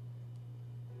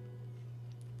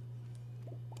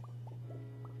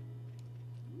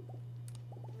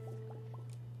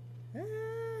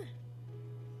 Ah.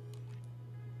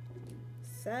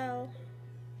 Sell.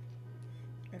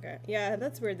 Okay. Yeah,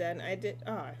 that's weird then. I did.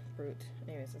 Ah, brute.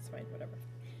 Anyways, it's fine. Whatever.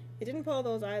 It didn't pull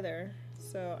those either,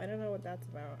 so I don't know what that's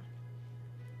about.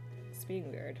 It's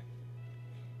being weird.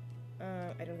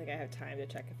 I don't think I have time to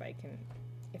check if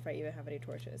I even have any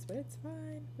torches, but it's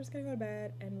fine. We're just gonna go to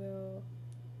bed and we'll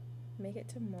make it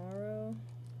tomorrow.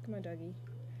 Come on, doggy.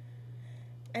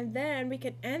 And then we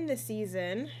can end the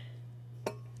season.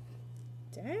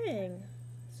 Dang.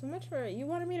 So much for it. You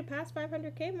wanted me to pass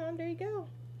 500k, Mom? There you go.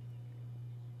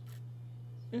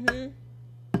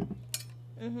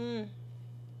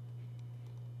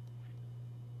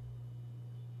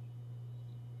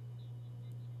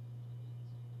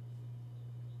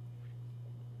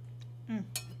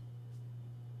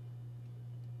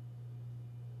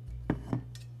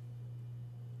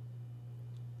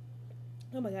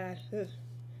 Oh my god. Ugh.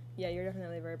 Yeah, you're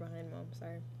definitely very behind, Mom.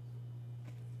 Sorry.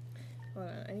 Hold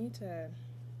on. I need to...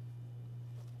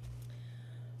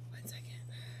 1 second.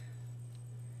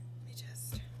 Let me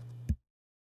just...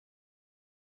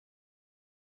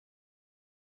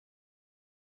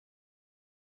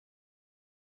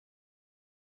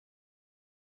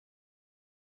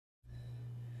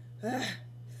 Ugh.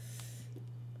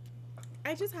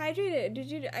 I just hydrated.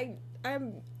 Did you...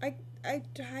 I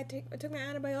took my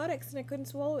antibiotics and I couldn't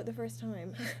swallow it the first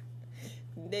time.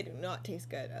 They do not taste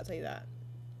good, I'll tell you that.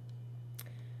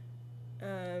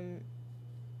 Can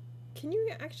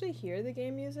you actually hear the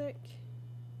game music?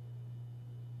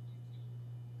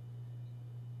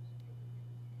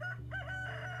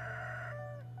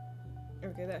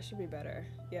 Okay, that should be better.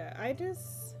 Yeah,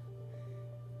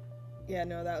 yeah,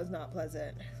 no, that was not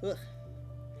pleasant. Ugh.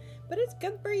 But it's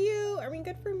good for you. I mean,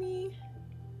 good for me.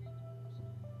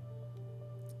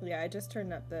 Yeah, I just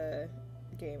turned up the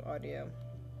game audio.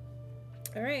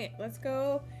 Alright, let's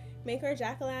go make our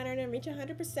jack-o'-lantern and reach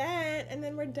 100%, and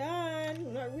then we're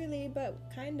done. Not really, but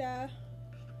kinda.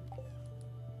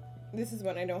 This is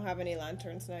when I don't have any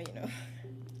lanterns now, you know.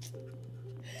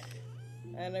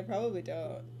 And I probably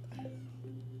don't.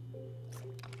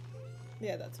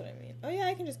 Yeah, that's what I mean. Oh yeah,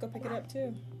 I can just go pick it up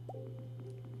too.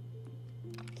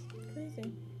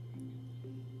 Crazy.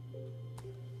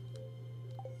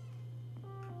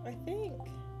 I think...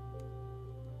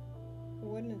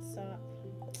 Wouldn't stop.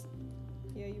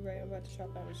 Yeah, you're right. I'm about to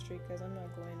chop down the street because I'm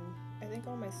not going... I think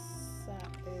all my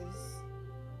sap is...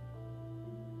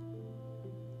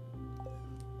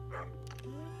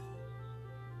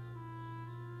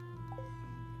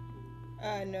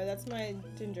 no, that's my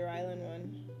Ginger Island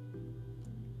one.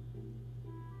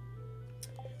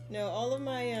 No, all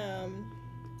my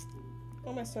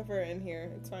stuff are in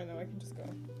here. It's fine though, I can just go.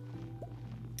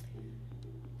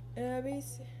 No,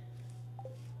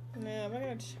 I'm not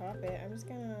gonna chop it. I'm just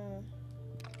gonna...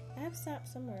 I have sap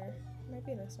somewhere. It might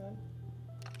be in this one.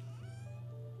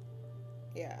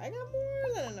 Yeah, I got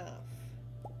more than enough.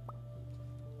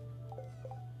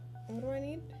 What do I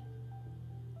need?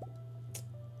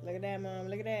 Look at that, Mom.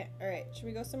 Look at that. Alright, should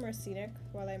we go somewhere scenic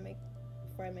before I make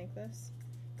this?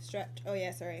 Stretch. Oh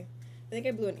yeah, sorry. I think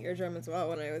I blew an eardrum as well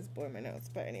when I was blowing my nose.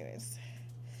 But anyways,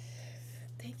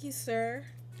 thank you, sir.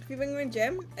 Have you been going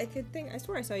gym? I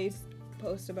swear I saw you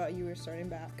post about you were starting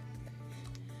back.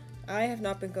 I have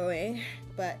not been going,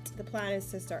 but the plan is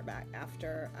to start back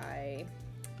after I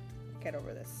get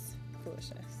over this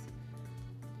foolishness.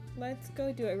 Let's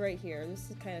go do it right here. This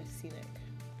is kind of scenic.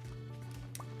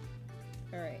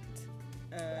 Alright.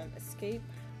 Escape.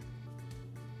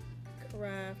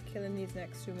 Craft. Killing these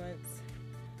next 2 months.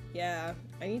 Yeah.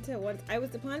 I need to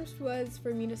the plan was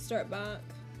for me to start back.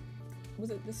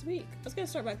 Was it this week? I was gonna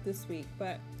start back this week,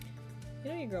 but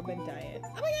you know your girl been dying.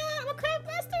 Oh my god, I'm a craft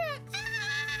master!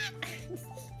 Ah!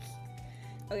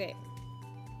 Okay.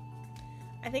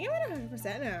 I think I'm at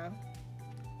 100% now.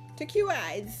 To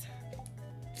QIs.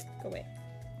 Go away.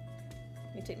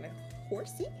 Let me take my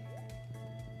horsey.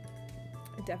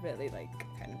 I definitely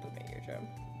kind of blew my eardrum.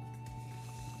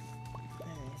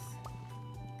 Nice.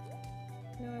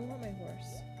 No, I want my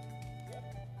horse.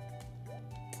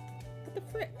 What the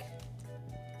frick?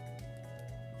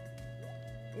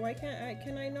 Why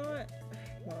can I not?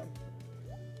 Mom.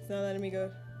 It's not letting me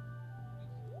go.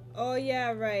 Oh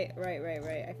yeah, right.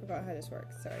 I forgot how this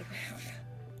works, sorry.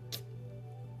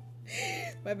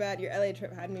 My bad, your LA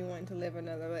trip had me wanting to live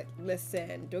another,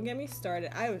 listen, don't get me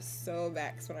started. I was so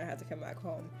vexed when I had to come back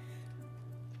home.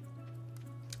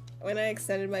 When I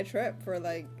extended my trip for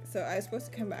so I was supposed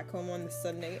to come back home on the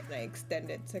Sunday and I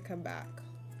extended to come back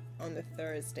on the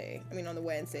Thursday. I mean on the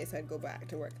Wednesday, so I'd go back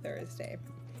to work Thursday.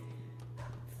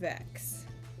 Vex.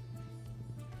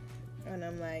 And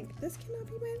I'm like, this cannot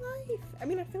be my life. I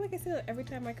mean, I feel like I say that every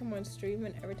time I come on stream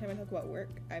and every time I talk about work,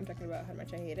 I'm talking about how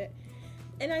much I hate it.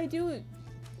 And I do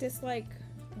dislike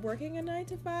working a 9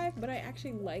 to 5, but I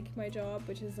actually like my job,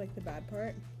 which is the bad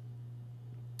part.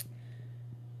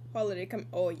 Holiday come,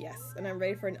 oh yes, and I'm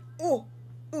ready for an, you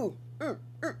know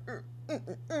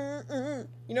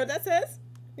what that says?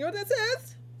 You know what that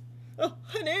says?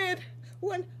 100.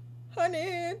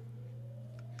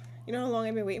 You know how long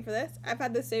I've been waiting for this? I've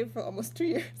had this saved for almost 2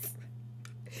 years.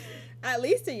 At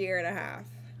least a year and a half.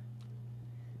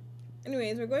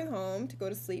 Anyways, we're going home to go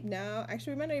to sleep now.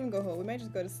 Actually, we might not even go home. We might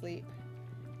just go to sleep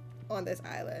on this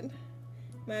island.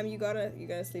 Ma'am, you gotta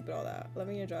sleep it all out.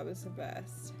 Loving your job is the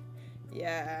best.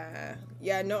 Yeah.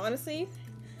 Yeah, no, honestly,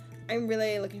 I'm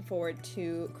really looking forward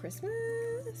to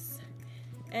Christmas.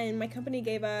 And my company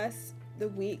gave us the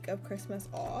week of Christmas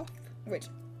off, which,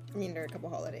 I mean, there are a couple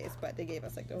holidays, but they gave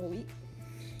us the whole week.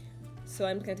 So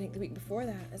I'm just gonna take the week before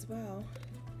that as well.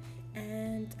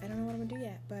 And I don't know what I'm gonna do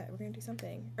yet, but we're gonna do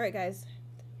something. Alright guys,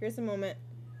 here's the moment.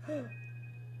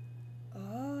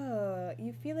 Oh,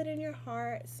 you feel it in your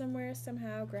heart. Somewhere,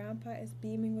 somehow, Grandpa is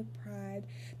beaming with pride.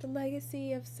 The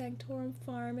legacy of Sanctorum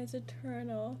Farm is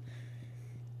eternal.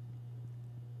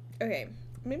 Okay,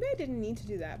 maybe I didn't need to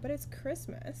do that, but it's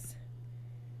Christmas.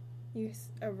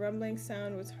 A rumbling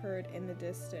sound was heard in the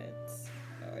distance.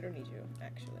 Oh, I don't need you,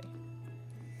 actually.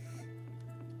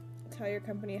 Tell your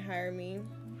company to hire me.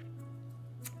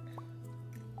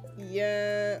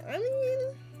 Yeah, I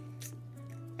mean,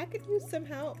 I could use some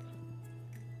help.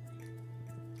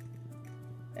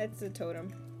 That's a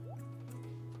totem.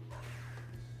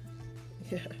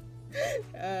 Yeah.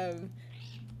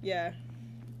 Yeah.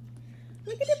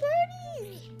 Look at the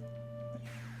party!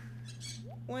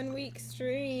 1 week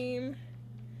stream.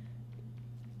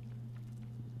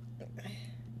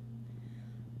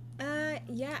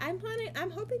 Yeah, I'm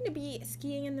hoping to be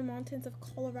skiing in the mountains of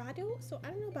Colorado, so I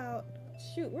don't know about,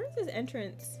 shoot, where's this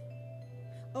entrance?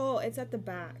 Oh, it's at the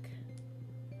back.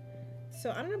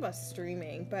 So I don't know about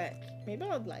streaming, but maybe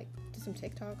I'll do some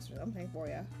TikToks or something for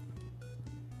you.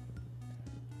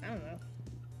 I don't know.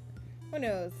 Who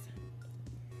knows?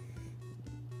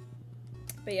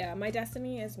 But yeah, my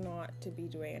destiny is not to be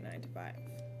doing a 9 to 5.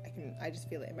 I just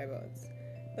feel it in my bones.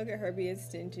 Look at her being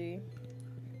stingy.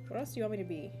 What else do you want me to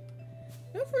be?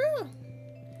 No, for real.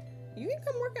 You can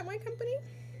come work at my company.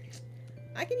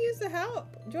 I can use the help.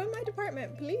 Join my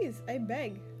department, please. I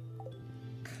beg.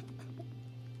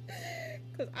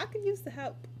 Because I can use the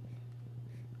help.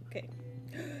 Okay.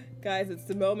 Guys, it's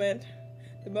the moment.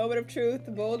 The moment of truth.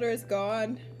 The boulder is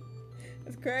gone.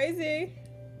 It's crazy.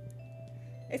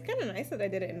 It's kind of nice that I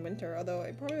did it in winter, although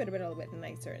it probably would have been a little bit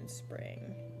nicer in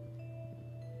spring.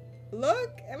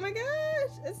 Look! Oh my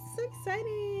gosh! It's so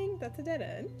exciting! That's a dead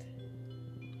end.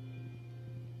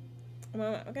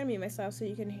 Well, I'm gonna mute myself so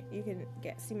you can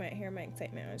hear my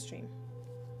excitement on stream.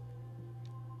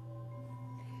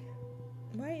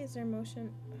 Why is there motion?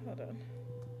 Hold on.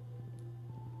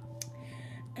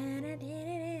 And I did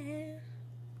it.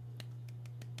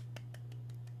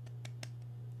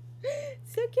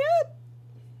 So cute!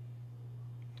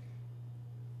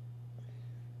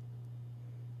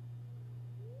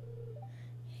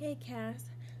 Hey, Cass.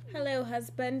 Hello,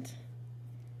 husband.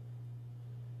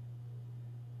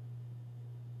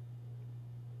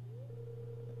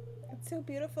 It's so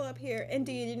beautiful up here.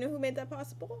 Indeed, you know who made that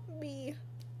possible? Me.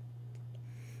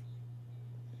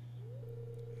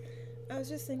 I was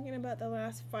just thinking about the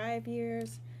last 5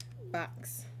 years.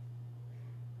 Bucks.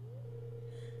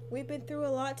 We've been through a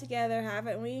lot together,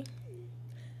 haven't we?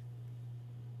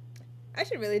 I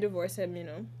should really divorce him, you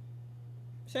know.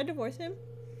 Should I divorce him?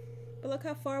 But look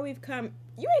how far we've come.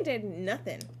 You ain't did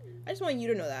nothing. I just want you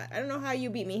to know that. I don't know how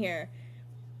you beat me here.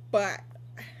 But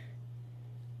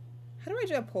how do I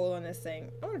do a poll on this thing?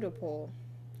 I want to do a poll.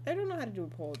 I don't know how to do a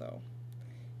poll though.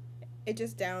 It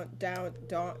just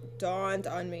dawned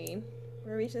on me.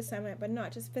 We reached the summit, but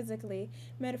not just physically,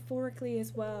 metaphorically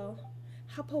as well.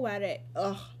 How poetic.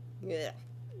 Ugh. Yeah.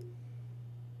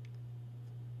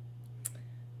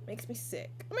 Makes me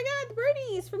sick. Oh my god, the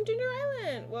birdies from Ginger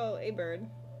Island. Well, a bird.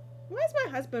 Why is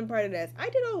my husband part of this? I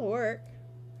did all the work.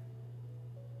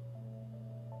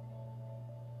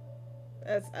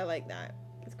 I like that.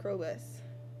 It's Krobus.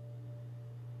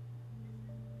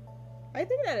 I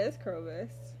think that is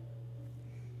Krobus.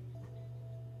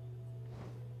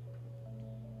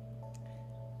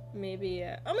 Maybe,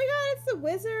 oh my god, it's the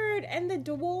wizard and the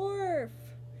dwarf.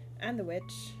 And the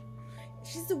witch.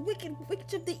 She's the wicked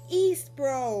witch of the east,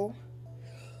 bro.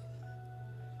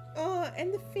 Oh,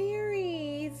 and the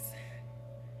fairies.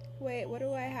 Wait, what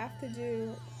do I have to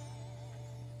do?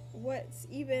 What's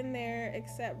even there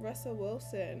except Russell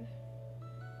Wilson?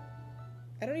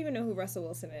 I don't even know who Russell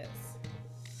Wilson is.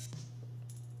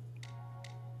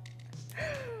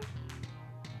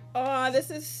 Oh, this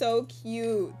is so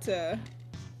cute. That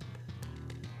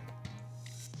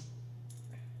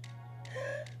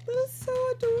is so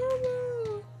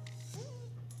adorable.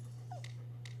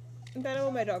 I don't know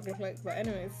what my dog looks like, but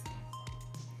anyways.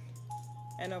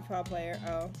 And a pro player.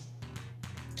 Oh.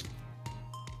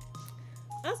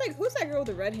 I was like, who's that girl with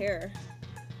the red hair?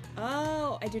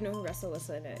 Oh, I do know who Russell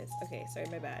Wilson is. Okay, sorry,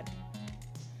 my bad.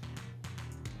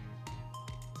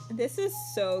 This is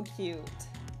so cute.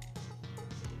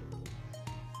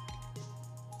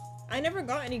 I never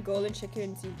got any golden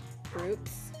chicken soup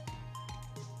groups.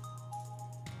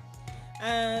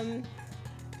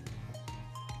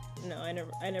 No,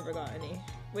 I never got any.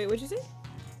 Wait, what'd you say?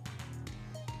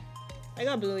 I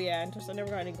got blue, yeah, just I never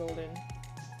got any golden.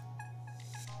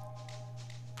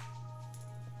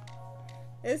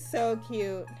 It's so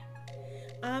cute.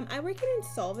 I work in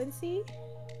insolvency,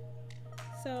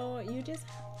 so you just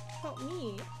help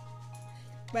me.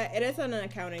 But it is on an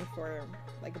accounting for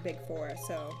like a Big Four,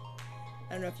 so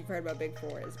I don't know if you've heard about Big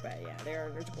Fours, but yeah,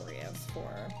 they're notorious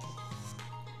for,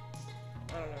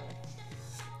 I don't know,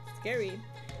 scary.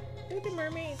 Look at the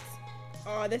mermaids.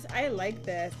 Oh, this, I like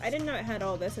this. I didn't know it had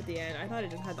all this at the end. I thought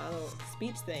it just had that little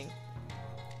speech thing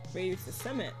where you used to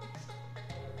summit.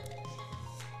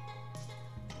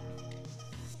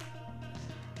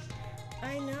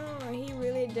 I know, he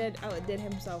really did outdid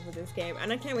himself with this game,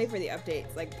 and I can't wait for the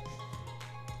updates, like,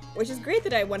 which is great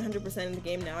that I 100% in the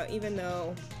game now, even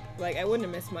though, like, I wouldn't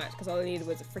have missed much, because all I needed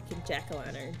was a freaking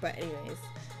jack-o'-lantern, but anyways.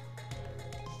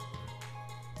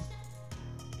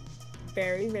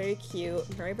 Very, very cute.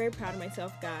 I'm very, very proud of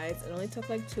myself, guys. It only took,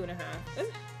 like, 2.5.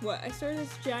 What, I started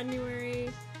this January,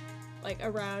 like,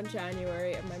 around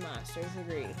January of my master's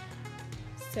degree.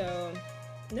 So,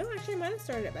 no, actually, I might have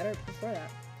started it better before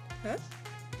that. Huh?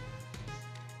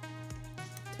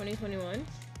 2021?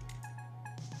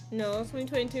 No, it's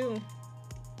 2022.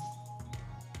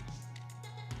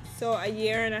 So a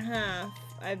year and a half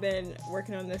I've been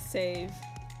working on this save.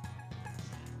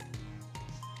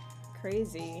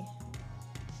 Crazy.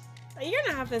 A year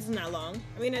and a half isn't that long.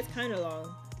 I mean, it's kind of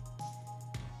long.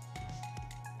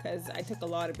 Because I took a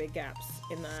lot of big gaps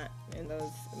in that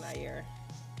year.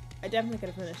 I definitely could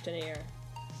have finished in a year.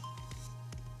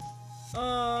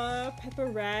 Pepper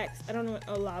Rex. I don't know what.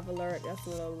 Oh, Lava Alert. That's the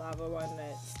little lava one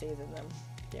that stays in them.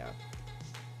 Yeah.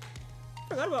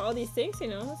 Forgot about all these things, you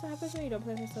know. That's what happens when you don't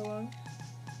play for so long.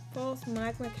 False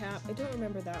Magma Cap. I don't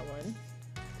remember that one.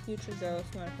 Future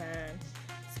Ghost. Not a fan.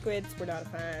 Squids. We're not a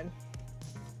fan.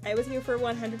 I was here for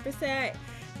 100%.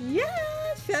 Yeah!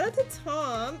 Shout out to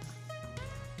Tom.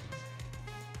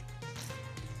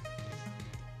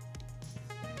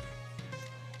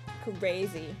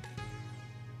 Crazy.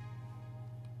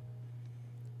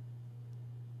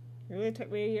 It really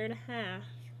took me a year and a half.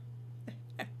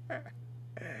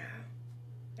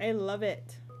 I love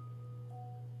it.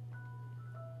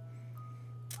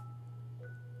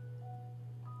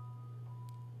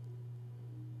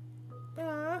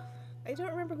 I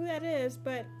don't remember who that is,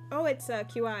 but oh, it's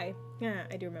QI. Yeah,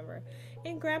 I do remember.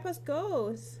 And Grandpa's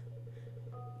Ghost.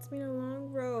 been a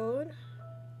long road.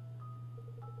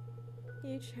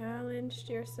 You challenged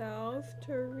yourself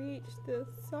to reach the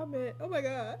summit. Oh my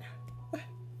god.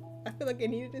 I feel like I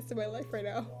needed this in my life right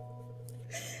now.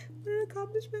 What an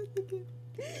accomplishment. Thank you.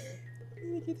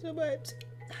 Thank you so much.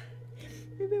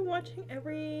 We've been watching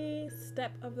every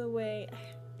step of the way.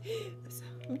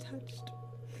 I'm touched.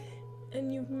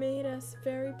 And you've made us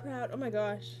very proud. Oh my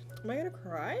gosh. Am I gonna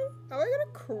cry? Am I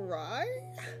gonna cry?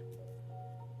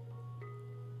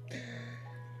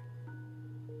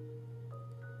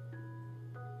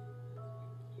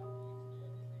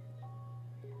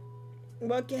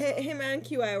 Well, him and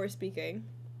QI were speaking.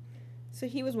 So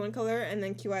he was one color, and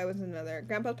then QI was another.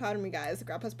 Grandpa's proud of me, guys.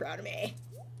 Grandpa's proud of me.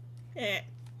 I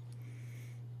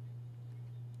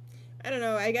don't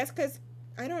know. I guess because...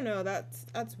 I don't know.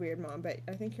 That's weird, Mom. But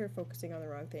I think you're focusing on the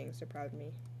wrong things. They're proud of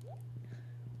me.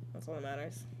 That's all that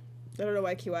matters. I don't know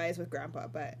why QI is with Grandpa,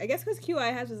 but I guess because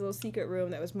QI has his little secret room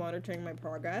that was monitoring my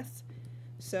progress.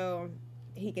 So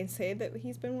he can say that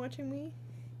he's been watching me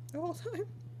the whole time.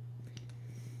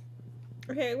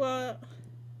 Okay, well,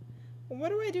 what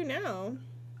do I do now?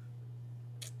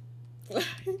 Like,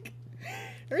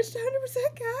 I reached 100%,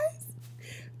 guys.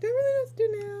 Don't really know what to do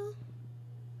now.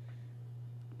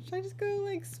 Should I just go,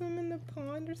 like, swim in the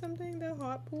pond or something? The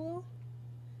hot pool?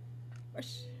 Or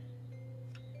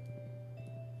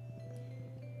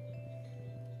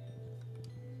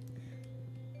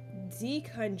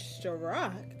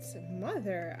deconstruct?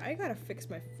 Mother, I gotta fix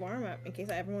my farm up in case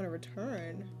I ever want to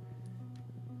return.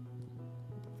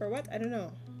 For what? I don't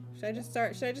know. Should I just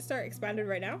start expanded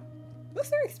right now? Let's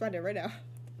start expanded right now.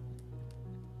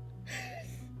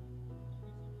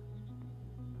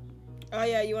 Oh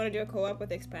yeah, you want to do a co-op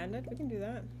with expanded? We can do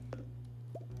that.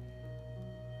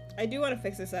 I do want to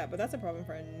fix this up, but that's a problem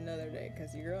for another day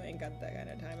because your girl ain't got that kind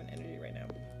of time and energy right now.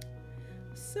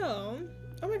 So,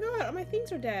 oh my god, all my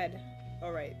things are dead.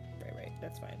 Oh right.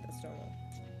 That's fine. That's normal.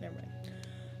 Never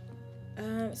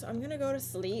mind. So I'm gonna go to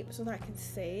sleep so that I can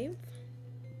save.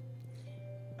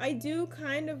 I do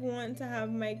kind of want to have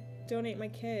donate my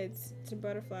kids to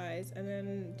butterflies and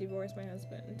then divorce my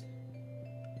husband.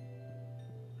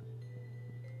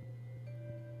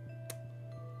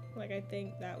 Like, I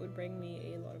think that would bring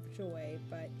me a lot of joy,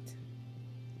 but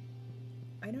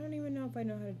I don't even know if I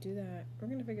know how to do that. We're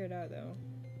gonna figure it out though.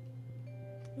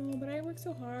 No, but I work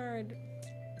so hard.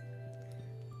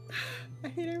 I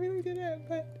mean, I really did it,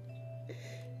 but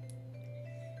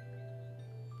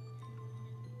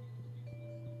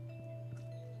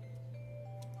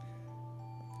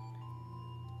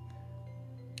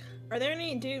are there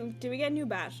any, do we get new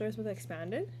bachelors with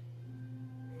expanded?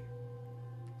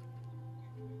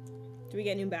 Do we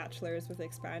get new bachelors with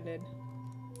expanded?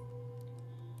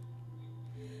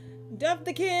 Dump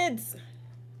the kids!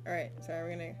 Alright, sorry, we're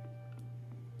gonna...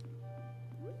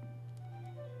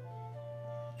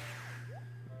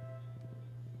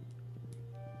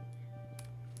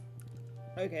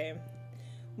 Okay.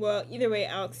 Well, either way,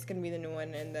 Alex is gonna be the new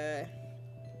one, and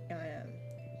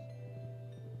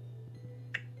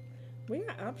we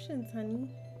got options, honey.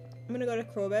 I'm gonna go to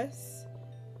Krobus.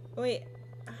 Oh, wait,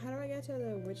 how do I get to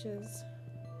the witches?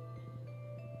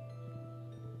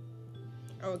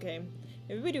 Oh, okay.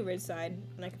 Maybe we do Ridgeside,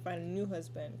 and I can find a new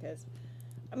husband, because,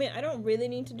 I mean, I don't really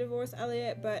need to divorce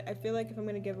Elliot, but I feel like if I'm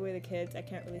gonna give away the kids, I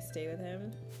can't really stay with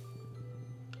him.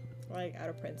 Like, out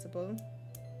of principle.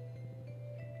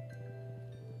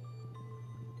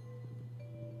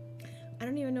 I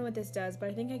don't even know what this does, but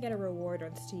I think I get a reward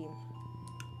on Steam.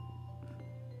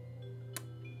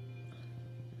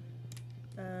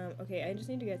 Okay, I just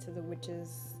need to get to the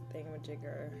witches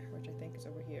thingamajigger, which I think is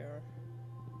over here.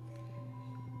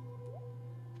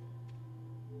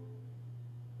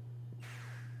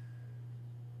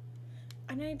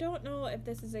 And I don't know if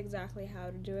this is exactly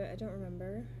how to do it, I don't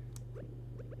remember.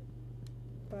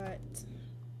 But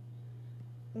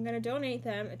I'm gonna donate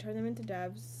them and turn them into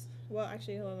doves. Well,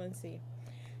 actually, hold on, let's see.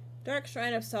 Dark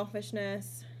Shrine of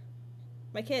Selfishness.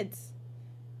 My kids.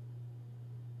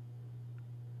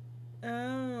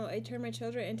 Oh, I turned my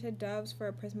children into doves for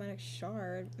a prismatic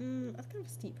shard. That's kind of a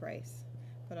steep price.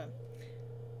 Hold on.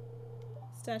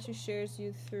 Statue shares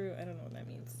you through... I don't know what that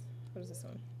means. What is this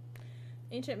one?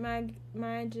 Ancient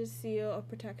Mag's seal of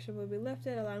protection will be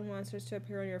lifted, allowing monsters to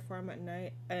appear on your farm at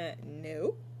night.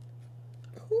 No.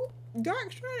 Who?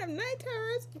 Dark Shrine of Night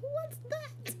Terrors? What's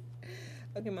that?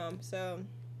 Okay, Mom, so...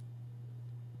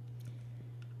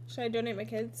 Should I donate my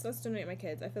kids? Let's donate my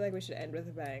kids. I feel like we should end with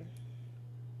a bang.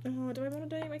 Oh, do I want to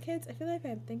donate my kids? I feel like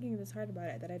I'm thinking this hard about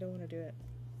it that I don't want to do it.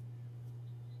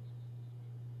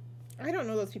 I don't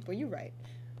know those people. You're right.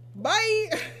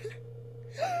 Bye!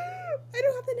 I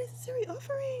don't have the necessary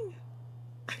offering.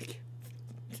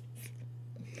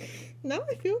 Now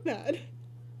I feel bad.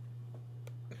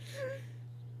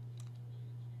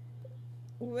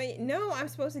 Wait, no, I'm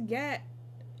supposed to get.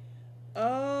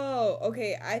 Oh,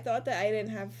 okay. I thought that I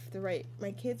didn't have the right.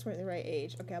 My kids weren't the right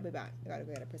age. Okay, I'll be back. I gotta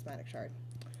go get a prismatic shard.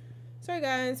 Sorry,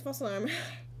 guys. False alarm.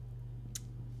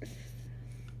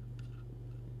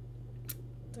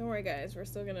 Don't worry, guys. We're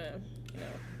still gonna, you know,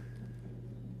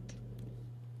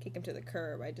 kick him to the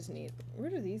curb. I just need. Where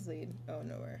do these lead? Oh,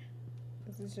 nowhere.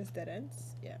 This is just dead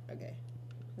ends? Yeah, okay.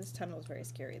 This tunnel is very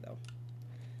scary, though.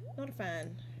 Not a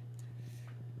fan.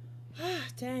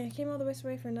 Dang, I came all the way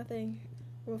away for nothing.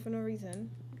 Well, for no reason.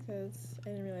 Because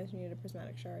I didn't realize we needed a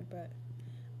prismatic shard, but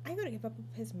I gotta give up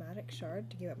a prismatic shard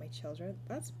to give up my children?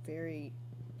 That's very,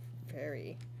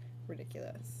 very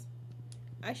ridiculous.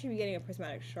 I should be getting a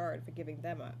prismatic shard for giving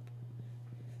them up.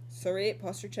 Sorry,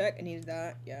 posture check. I needed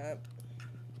that. Yeah.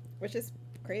 Which is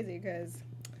crazy because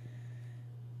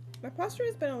my posture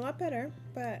has been a lot better,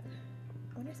 but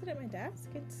when I sit at my desk,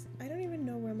 I don't even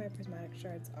know where my prismatic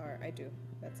shards are. I do.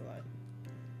 That's a lot.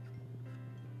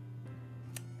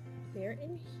 They're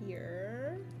in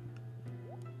here.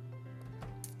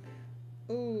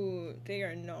 Ooh, they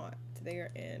are not. They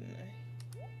are in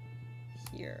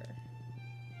here.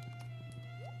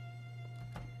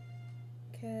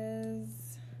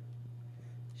 Because,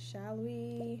 shall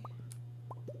we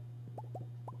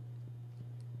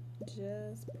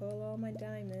just pull all my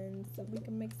diamonds so we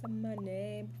can make some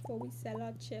money before we sell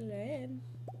our children?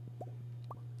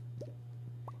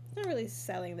 It's not really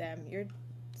selling them. You're.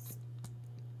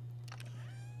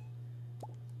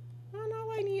 I don't know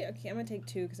what I need. Okay, I'm gonna take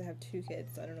 2 because I have 2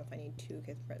 kids. So I don't know if I need 2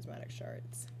 kids prismatic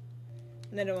shards.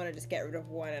 And I don't want to just get rid of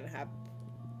one and have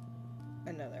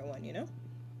another one, you know?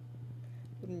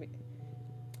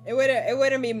 It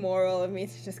wouldn't be moral of me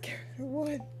to just get rid of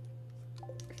one.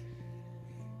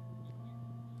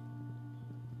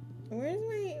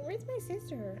 Where's my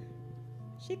sister?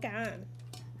 She gone.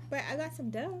 But I got some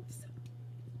doves.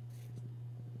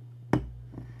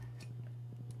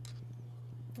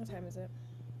 What time is it?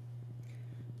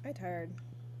 I'm tired.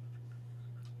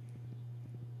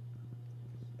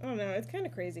 I don't know, it's kind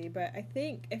of crazy, but I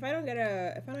think if I don't get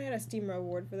a Steam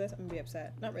reward for this, I'm gonna be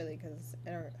upset. Not really, because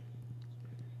I don't.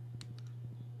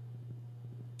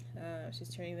 She's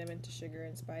turning them into sugar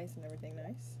and spice and everything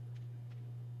nice.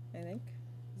 I think.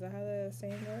 Is that how the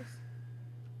saying goes?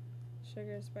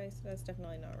 Sugar, spice. That's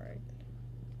definitely not right.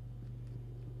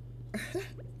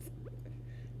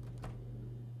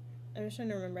 I'm just trying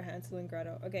to remember Hansel and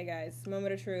Gretel. Okay, guys,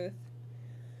 moment of truth.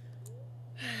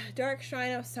 Dark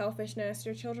shrine of selfishness.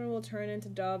 Your children will turn into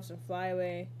doves and fly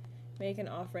away. Make an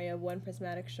offering of 1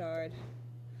 prismatic shard.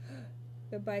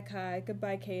 Goodbye, Kai.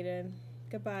 Goodbye, Kaden.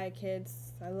 Goodbye,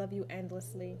 kids. I love you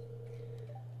endlessly.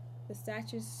 The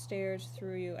statue stares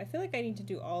through you. I feel like I need to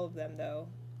do all of them, though.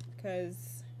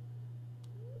 Because...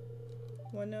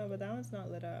 Well, no, but that one's not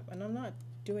lit up. And I'm not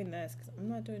doing this, because I'm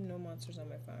not doing no monsters on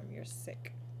my farm. You're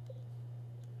sick.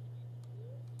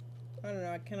 I don't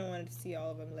know, I kind of wanted to see all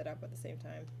of them lit up at the same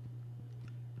time.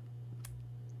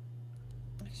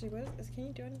 Actually, what is this? Can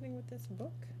you do anything with this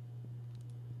book?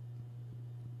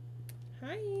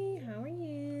 Hi, how are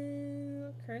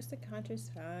you? Curse the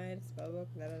countryside, spellbook,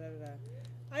 da da da da.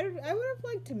 I would have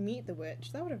liked to meet the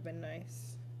witch. That would have been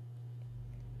nice.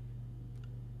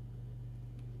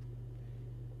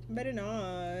 Very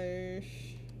nice.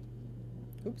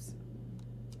 Oops.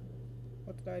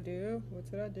 What did I do? What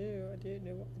did I do? I didn't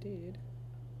know what I did.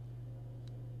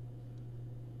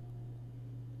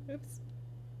 Oops.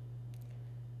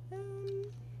 There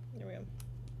we go.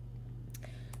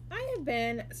 I have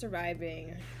been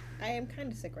surviving. I am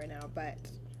kind of sick right now, but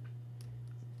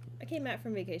I came back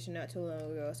from vacation not too long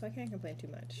ago, so I can't complain too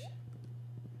much.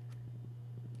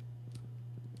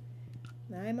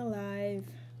 I'm alive.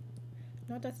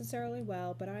 Not necessarily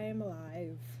well, but I am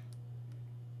alive.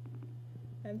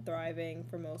 I'm thriving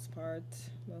for most part.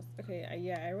 Okay,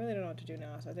 yeah, I really don't know what to do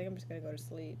now, so I think I'm just gonna go to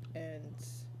sleep and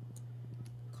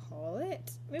call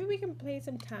it. Maybe we can play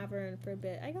some tavern for a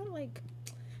bit. I got like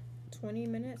 20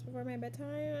 minutes before my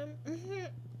bedtime.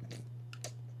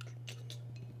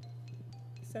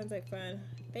 Sounds like fun.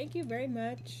 Thank you very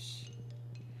much.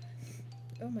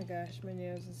 Oh my gosh, my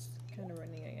nose is kind of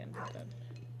running again. Hold on.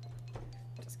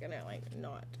 Just gonna like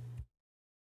not.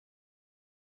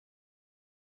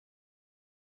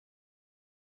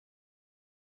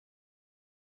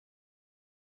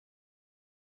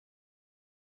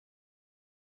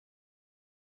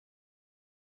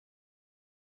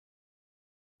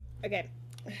 Okay.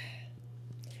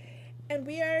 And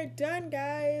we are done,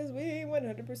 guys. We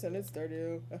 100%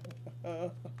 Stardew.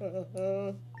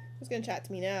 Who's gonna chat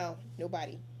to me now?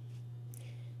 Nobody.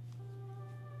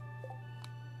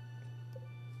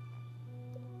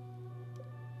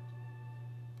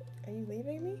 Are you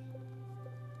leaving me?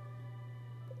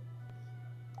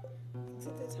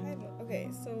 Exit this hide mode. Okay,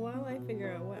 so while I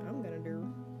figure out what I'm gonna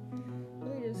do,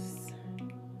 let me just.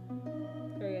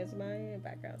 Sorry guys, my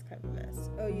background's kind of a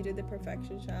mess. Oh, you did the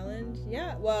perfection challenge?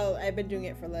 Yeah. Well, I've been doing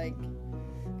it for like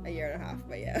a year and a half,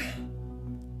 but yeah.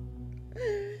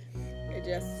 I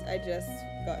just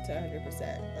got to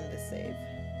 100% on this save.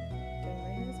 Damn, my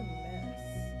hair's a mess.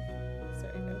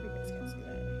 Sorry, I hope you guys can't see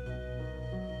that.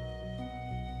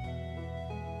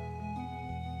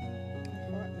 A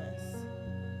hot mess.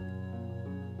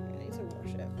 I need to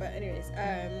wash it. But anyways,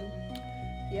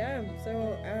 yeah, so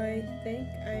I think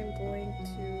I'm going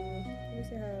to, let me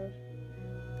see how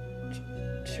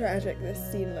tragic this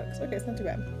scene looks. Okay, it's not too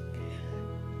bad.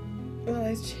 Well,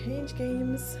 I change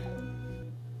games.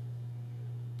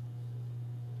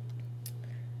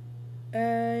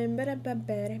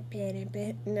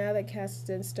 Now that Cass is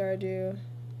in Stardew.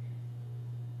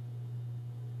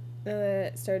 Now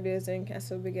that Stardew is in, Cass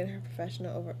will begin her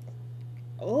professional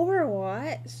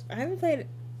Overwatch? I haven't played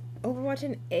Overwatch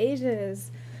in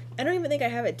ages. I don't even think I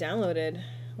have it downloaded.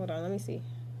 Hold on, let me see.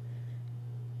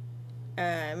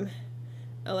 I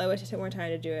wish I took more time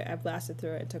to do it. I blasted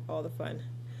through it and took all the fun.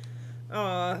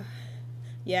 Aw.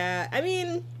 Yeah, I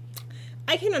mean,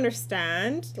 I can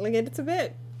understand. Like, it's a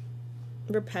bit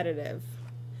repetitive.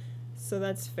 So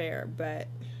that's fair, but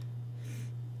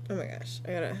oh my gosh,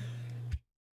 I gotta.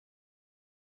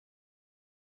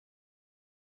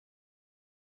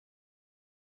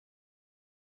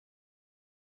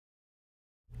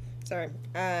 Sorry.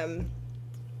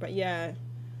 But yeah,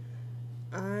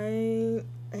 I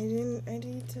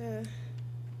need to.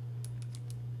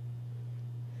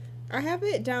 I have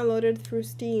it downloaded through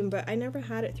Steam, but I never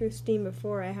had it through Steam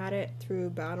before. I had it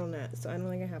through Battle.net, so I don't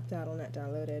think I have Battle.net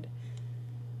downloaded.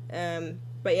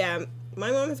 But yeah,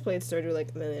 my mom has played Stardew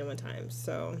like 1,000,001 times,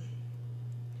 so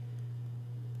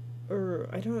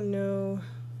I don't know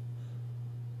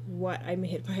what I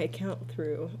made my account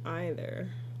through either.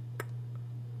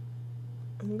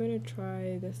 I'm gonna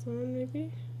try this one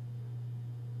maybe.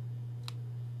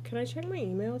 Can I check my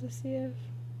email to see if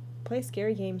play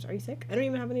scary games? Are you sick? I don't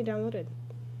even have any downloaded.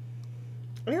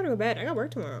 I gotta go to bed. I got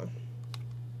work tomorrow.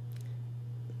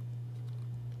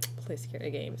 Play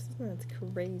scary games. That's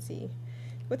crazy.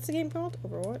 What's the game called?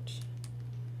 Overwatch.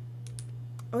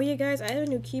 Oh yeah, guys, I have a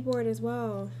new keyboard as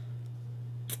well.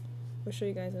 I'll show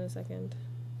you guys in a second.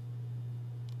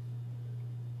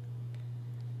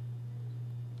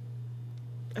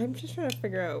 I'm just trying to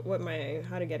figure out what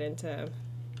how to get into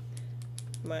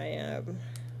my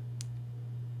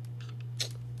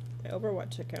my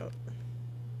Overwatch account.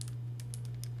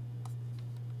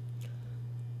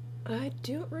 I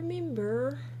don't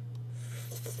remember.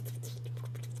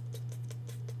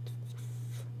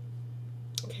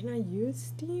 Can I use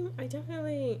Steam? I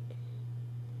definitely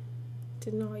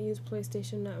did not use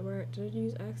PlayStation Network. Did I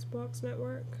use Xbox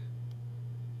Network?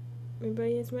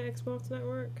 Anybody use my Xbox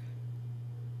Network?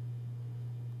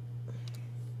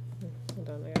 Hold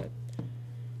on, I got it.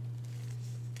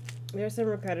 There's some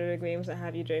repetitive games that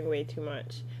have you doing way too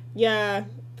much. Yeah,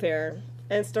 fair.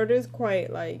 And Stardew's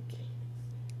quite, like,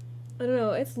 I don't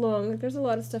know, it's long. There's a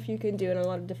lot of stuff you can do and a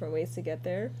lot of different ways to get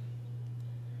there.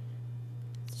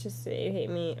 Let's just say you hate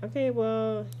me. Okay,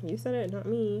 well, you said it, not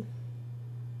me.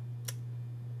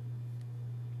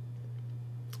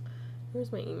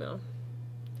 Where's my email?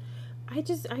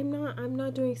 I'm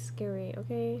not doing scary,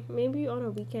 okay? Maybe on a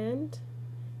weekend.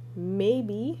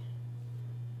 Maybe.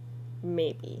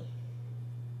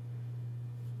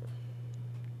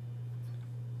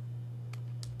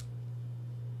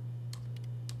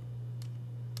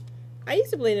 I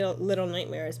used to play Little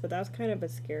Nightmares, but that was kind of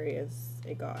as scary as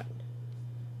it got.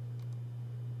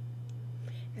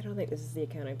 I don't think this is the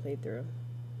account I played through.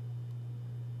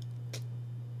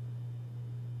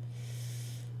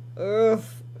 Ugh.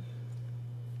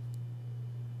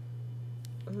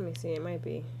 Let me see, it might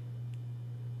be.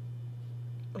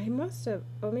 I must have.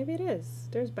 Oh, maybe it is.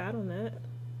 There's Battle.net.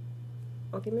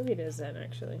 Okay, maybe it is then,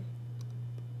 actually.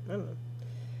 I don't know.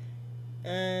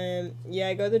 Yeah,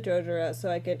 I go the Georgia route so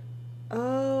I could.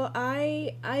 Oh,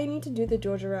 I need to do the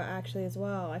Georgia route actually as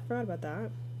well. I forgot about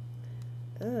that.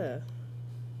 Ugh.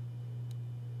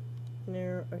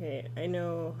 No, okay, I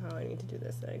know how I need to do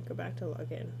this then. Go back to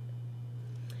login.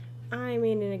 I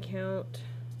made an account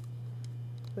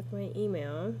with my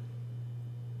email.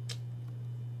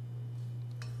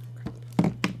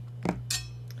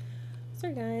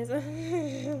 Sorry guys.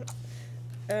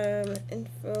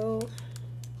 Info.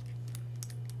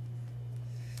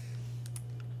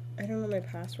 I don't know my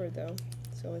password though.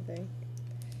 It's the only thing.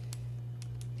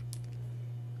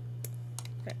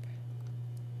 Okay.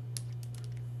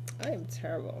 I am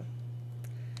terrible.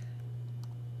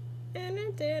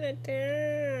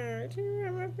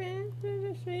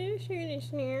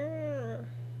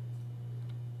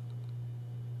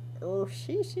 Oh,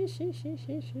 she.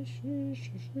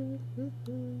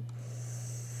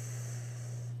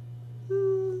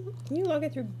 Can you log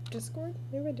it through Discord?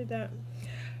 Maybe I did that.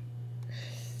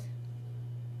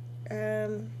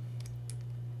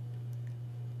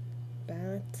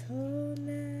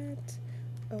 Battle.net,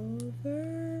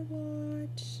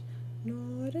 Overwatch,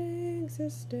 not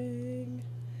existing.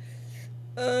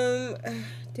 Dang,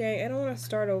 I don't want to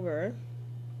start over.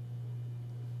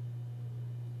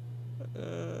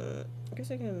 I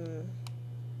guess I can.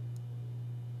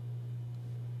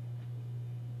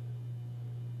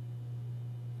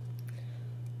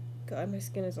 God, my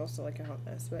skin is also like a hot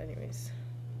mess, but anyways.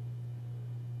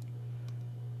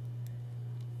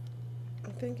 I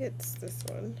think it's this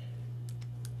one.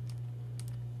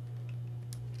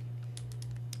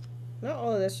 Not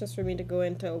all of this just for me to go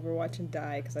into Overwatch and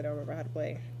die because I don't remember how to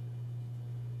play.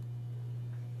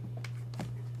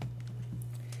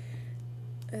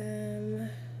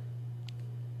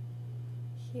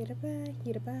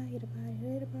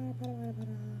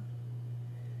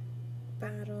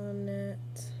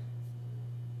 Battle.net.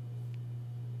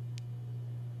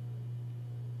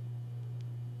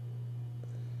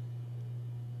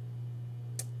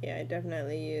 Yeah, I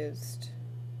definitely used.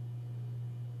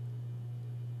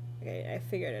 Okay, I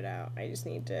figured it out. I just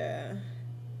need to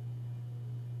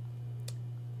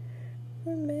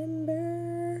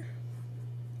remember.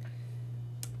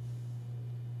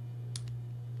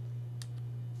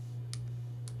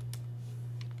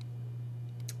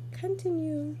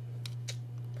 Continue.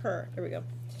 There we go.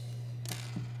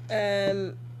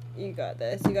 You got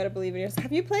this. You gotta believe in yourself.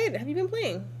 Have you played? Have you been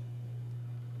playing?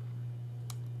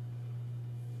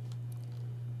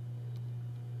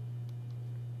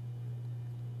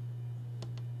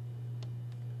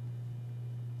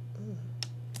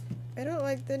 I don't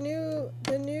like the new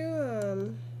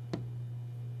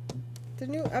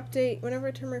update. Whenever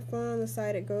I turn my phone on the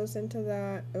side, it goes into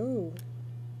that. Oh,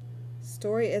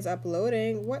 story is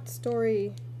uploading. What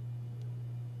story?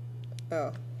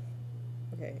 Oh,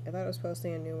 okay. I thought it was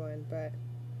posting a new one, but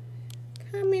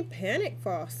had me panic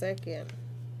for a second.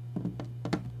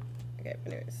 Okay,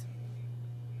 anyways,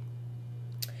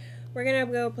 we're gonna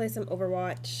go play some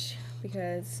Overwatch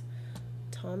because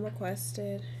Tom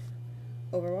requested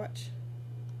Overwatch.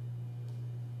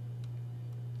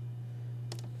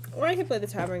 Or I could play the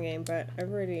tavern game, but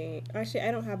I've already... Actually,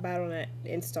 I don't have Battle.net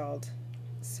installed,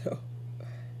 so...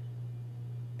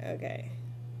 Okay.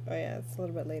 Oh yeah, it's a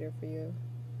little bit later for you.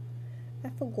 I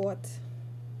forgot.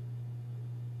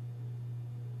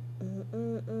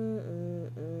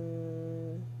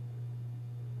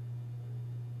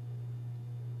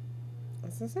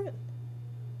 Is this it?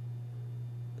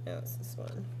 No, it's this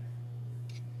one.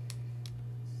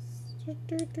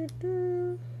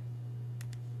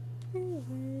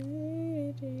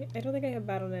 I don't think I have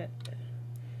Battle.net.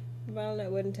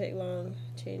 Battle.net wouldn't take long.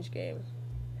 Change game.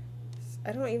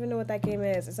 I don't even know what that game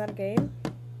is. Is that a game?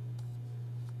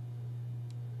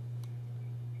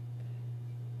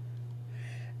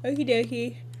 Okie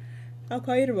dokie. I'll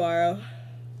call you tomorrow.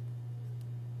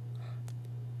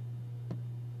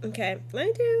 Okay.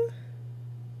 I do.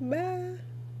 Bye.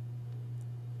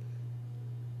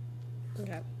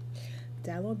 Okay.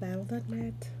 Download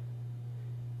Battle.net.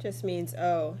 Just means,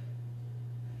 oh.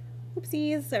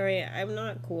 Oopsies. Sorry, I'm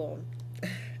not cool. In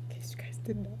case you guys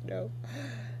did not know.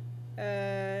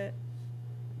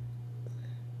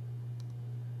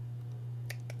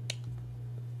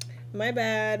 My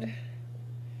bad.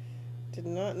 Did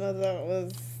not know that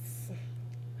was...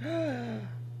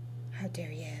 How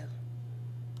dare you?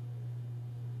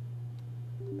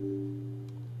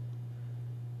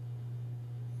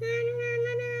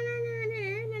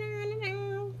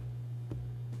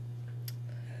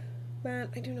 Man,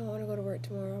 I do not want to go to work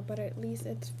tomorrow, but at least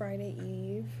it's Friday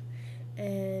Eve.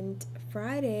 And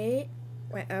Friday,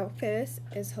 my office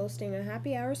is hosting a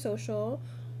happy hour social.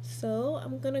 So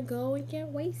I'm gonna go and get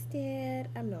wasted.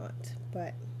 I'm not,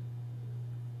 but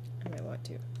I might want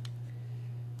to.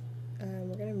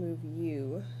 We're gonna move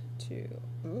you to...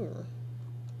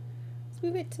 Let's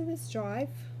move it to this drive.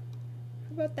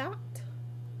 How about that?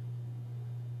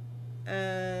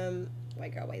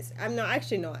 Like always. I'm not,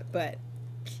 actually not, but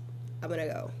I'm gonna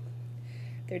go.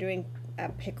 They're doing a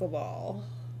pickleball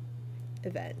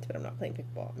event, but I'm not playing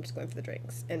pickleball. I'm just going for the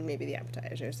drinks and maybe the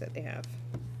appetizers that they have.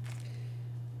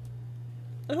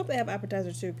 I hope they have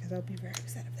appetizers too, because I'll be very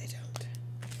upset if they don't.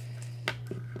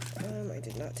 I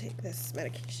did not take this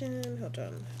medication. Hold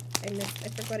on. I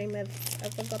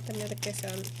forgot the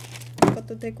medication. I got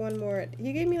to take one more.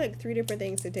 He gave me like 3 different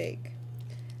things to take.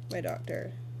 My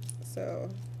doctor. So,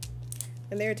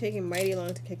 and they are taking mighty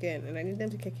long to kick in, and I need them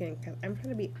to kick in because I'm trying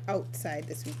to be outside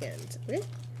this weekend. Okay?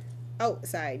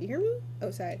 Outside. You hear me?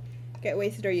 Outside. Get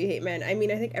wasted or you hate men. I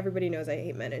mean, I think everybody knows I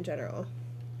hate men in general.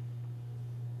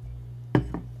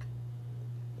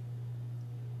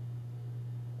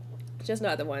 Just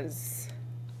not the ones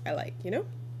I like, you know?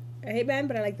 I hate men,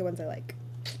 but I like the ones I like.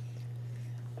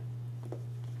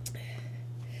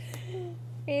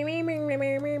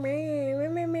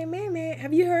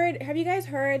 Have you guys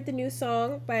heard the new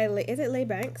song by, is it Leigh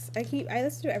Banks? I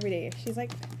listen to it every day.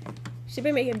 She's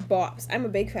been making bops. I'm a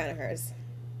big fan of hers.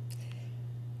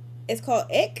 It's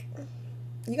called Ick.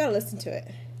 You gotta listen to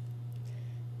it.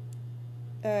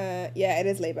 Yeah, it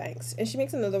is Leigh Banks. And she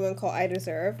makes another one called I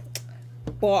Deserve.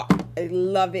 Bop. I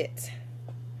love it.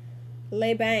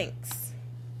 Leigh Banks.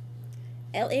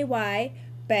 L-A-Y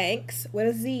Banks with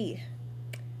a Z.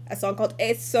 A song called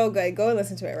It's So Good. Go and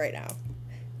listen to it right now.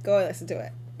 Go and listen to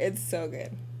it. It's so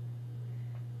good.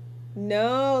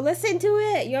 No, listen to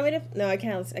it. You want me to? No, I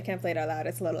can't play it out loud.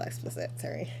 It's a little explicit.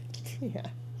 Sorry. Yeah.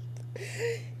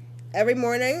 Every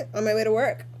morning on my way to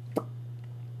work.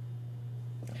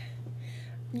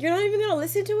 You're not even gonna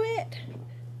listen to it?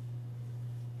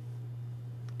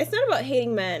 It's not about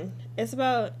hating men. It's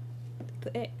about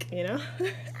the ick, you know?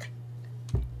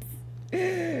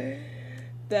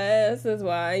 This is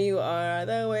why you are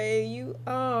the way you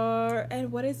are.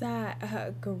 And what is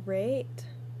that? Great.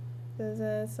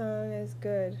 The song is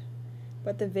good.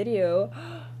 But the video...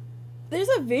 There's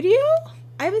a video?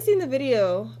 I haven't seen the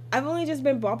video. I've only just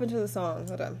been bopping to the song.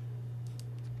 Hold on.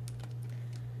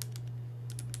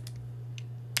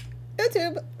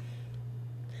 YouTube.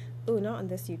 Oh, not on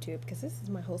this YouTube, because this is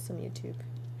my wholesome YouTube.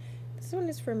 This one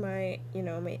is for my, you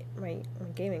know, my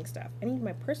gaming stuff. I need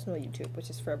my personal YouTube,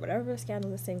 which is for whatever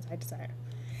scandalous things I desire.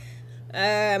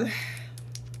 I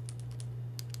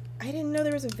didn't know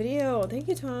there was a video. Thank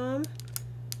you, Tom.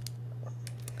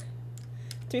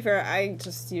 To be fair, I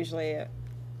just usually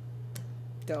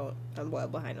don't. I'm well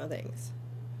behind on things.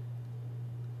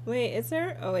 Wait, is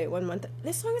there? Oh, wait, 1 month.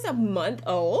 This song is a month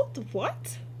old?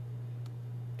 What?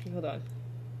 Okay, hold on.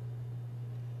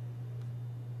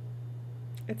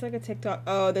 It's like a TikTok.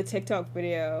 Oh, the TikTok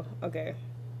video. Okay.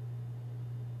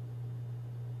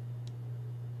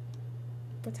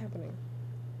 What's happening?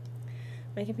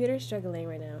 My computer's struggling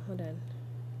right now. Hold on.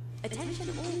 Attention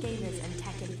all gamers and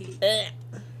tech enthusiasts.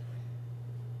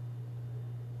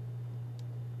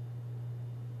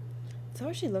 That's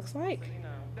what she looks like.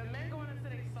 The men going into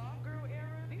their soft girl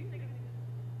era, these niggas.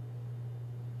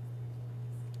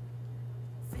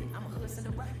 I'm a hustle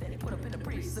and right that put up in the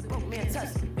breeze. A broke man touch,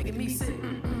 making me sit.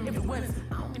 Influence.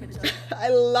 I don't mean to judge. I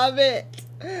love it.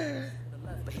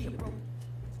 But he a broke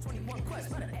 21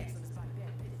 quests. What an excellent spot.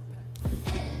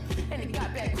 And he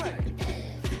got bad credit.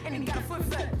 And he got a foot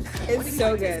fetish. It's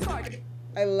so good.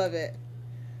 I love it.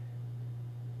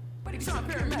 But he trying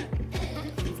paramedic.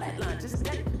 Flatline just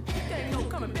dead. There ain't no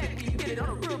coming back when you get it on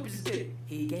a real bitch did it.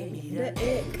 He gave me the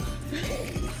ick.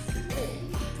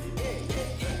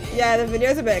 Yeah, the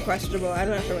video's a bit questionable. I'm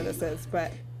not sure what this is,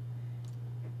 but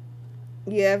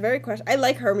yeah, very questionable. I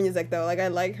like her music though. Like I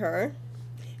like her.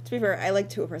 To be fair, I like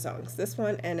 2 of her songs. This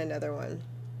one and another one.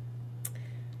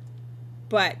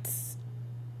 But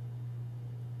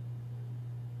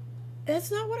that's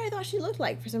not what I thought she looked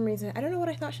like for some reason. I don't know what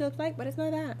I thought she looked like, but it's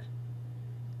not that.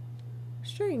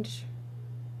 Strange.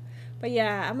 But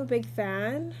yeah, I'm a big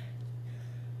fan.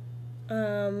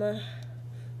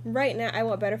 Right now, I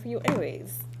want better for you.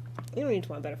 Anyways, you don't need to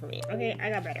want better for me. Okay, I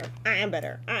got better. I am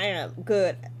better. I am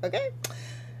good. Okay?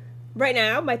 Right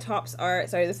now, my tops are...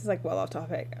 Sorry, this is like well off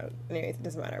topic. Anyways, it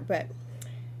doesn't matter. But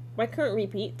my current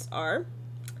repeats are...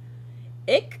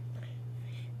 Ick.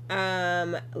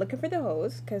 Looking for the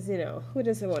hose. Because, you know, who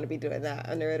doesn't want to be doing that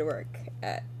on their way to work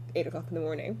at 8 o'clock in the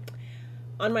morning?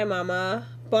 On my mama,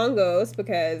 bongos,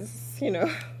 because, you know,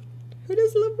 who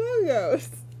does love bongos?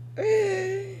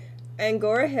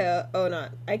 Angora Hill. Oh,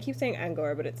 not. I keep saying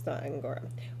Angora, but it's not Angora.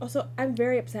 Also, I'm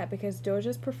very upset because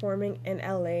Doja's performing in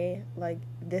LA, like,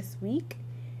 this week.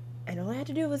 And all I had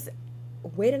to do was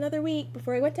wait another week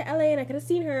before I went to LA and I could have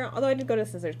seen her. Although I did go to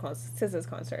SZA's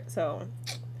concert, so.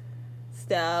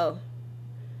 Still.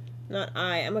 Not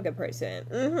I. I'm a good person.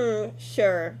 Mm-hmm.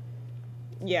 Sure.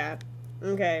 Yeah.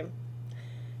 Okay.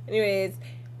 Anyways,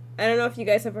 I don't know if you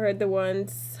guys have heard the one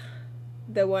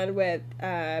with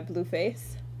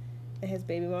Blueface and his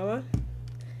baby mama.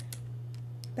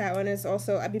 That one is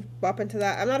also, I'd be bopping to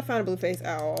that. I'm not a fan of Blueface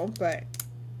at all, but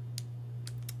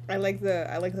I like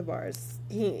the bars.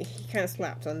 He kind of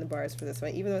slapped on the bars for this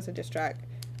one, even though it's a diss track.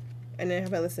 And then I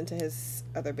haven't listened to his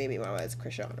other baby mama, it's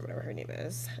Krishan or whatever her name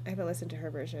is. I haven't listened to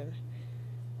her version,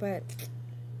 but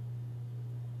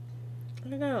I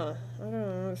don't know.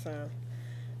 So,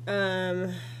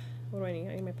 what do I need?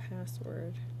 I need my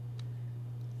password.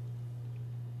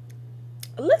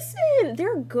 Listen,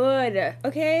 they're good.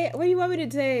 Okay, what do you want me to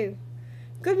say?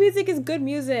 Good music is good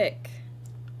music.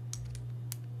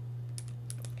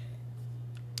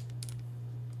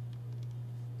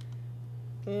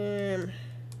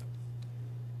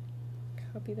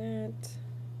 Copy that.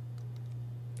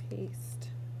 Paste.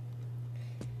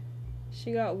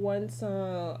 She got one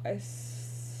song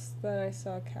that I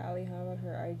saw Callie have on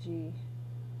her IG.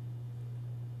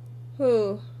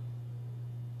 Who?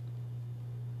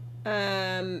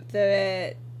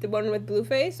 The one with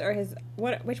Blueface or his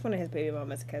what? Which one of his baby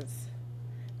mamas? Cause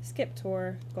skip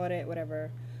tour, got it,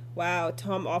 whatever. Wow,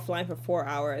 Tom offline for 4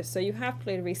 hours. So you have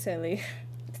played recently.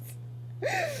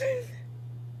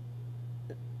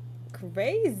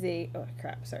 Crazy. Oh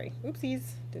crap! Sorry.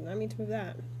 Oopsies. Did not mean to move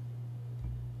that.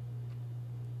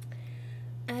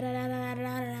 I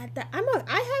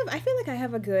feel like I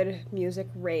have a good music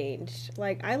range.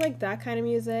 Like I like that kind of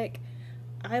music.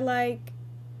 I like.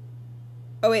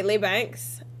 Oh wait, Lay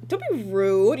Banks. Don't be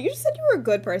rude. You just said you were a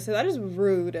good person. That is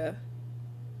rude.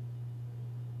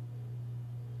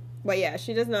 But yeah,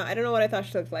 she does not. I don't know what I thought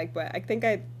she looked like, but I think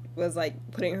I was like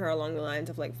putting her along the lines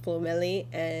of like Flo Milli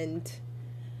and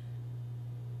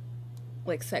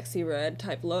like Sexy Red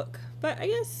type look. But I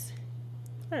guess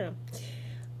I don't know.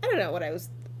 I don't know what I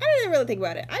didn't really think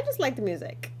about it. I just like the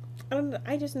music.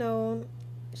 I just know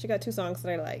she got 2 songs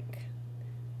that I like.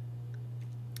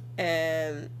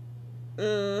 And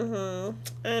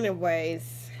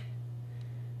anyways,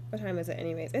 what time is it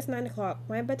anyways? It's 9 o'clock.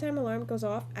 My bedtime alarm goes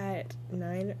off at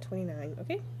 9:29.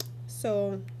 Okay,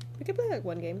 so we could play like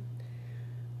one game.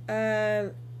 I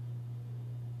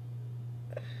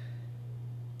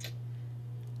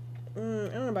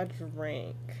don't know about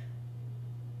drink.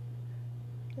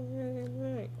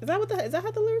 Is that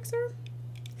how the lyrics are?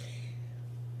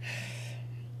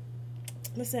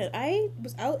 Listen, I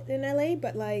was out in LA,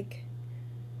 but like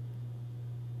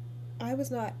I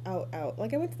was not out.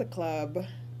 Like I went to the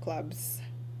clubs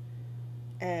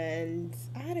and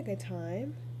I had a good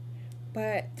time,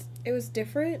 but it was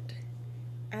different.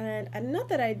 And not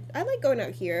that I like going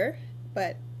out here,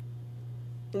 but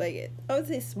like I would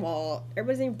say small.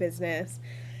 Everybody's in business.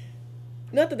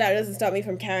 Not that doesn't stop me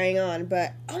from carrying on,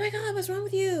 but oh my god, what's wrong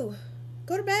with you?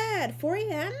 Go to bed. 4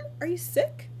 a.m. Are you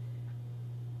sick?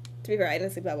 To be fair, I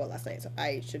didn't sleep that well last night, so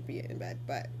I should be in bed.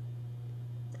 But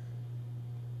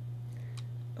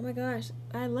oh my gosh,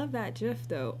 I love that GIF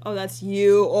though. Oh, that's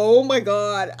you. Oh my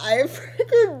god, I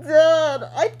freaking did.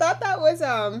 I thought that was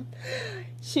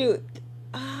shoot.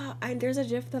 There's a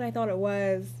GIF that I thought it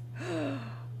was.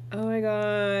 Oh my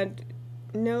god,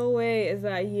 no way is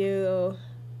that you.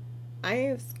 I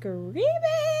am screaming.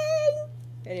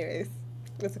 Anyways,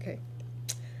 that's okay.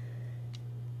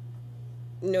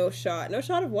 No shot. No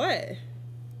shot of what?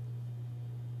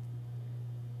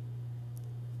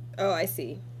 Oh, I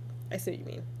see. I see what you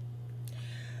mean.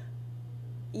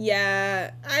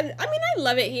 Yeah, I mean, I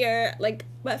love it here. Like,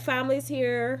 but family's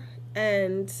here,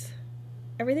 and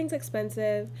everything's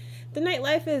expensive. The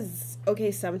nightlife is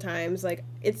okay sometimes. Like,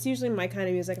 it's usually my kind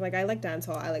of music. Like, I like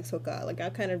dancehall. I like soca. Like, I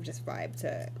kind of just vibe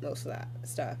to most of that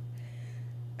stuff.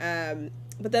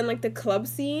 But then, like, the club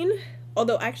scene,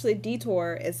 although actually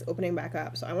Detour is opening back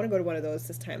up, so I want to go to one of those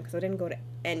this time because I didn't go to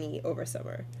any over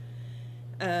summer.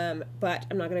 But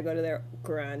I'm not going to go to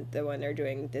the one they're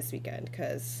doing this weekend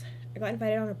because I got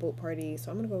invited on a boat party, so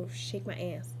I'm going to go shake my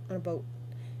ass on a boat.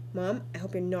 Mom, I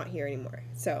hope you're not here anymore.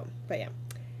 So, but yeah.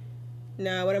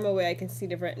 Now, when I'm away, I can see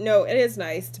different... No, it is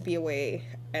nice to be away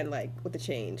and, like, with the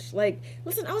change. Like,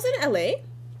 listen, I was in LA,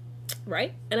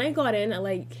 right? And I got in at,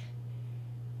 like,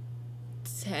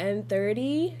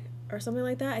 10:30 or something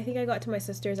like that. I think I got to my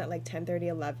sister's at, like, 10:30,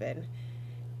 11.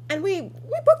 And we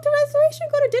booked a reservation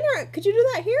to go to dinner. Could you do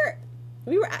that here?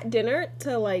 We were at dinner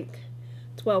till, like,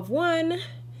 12:01.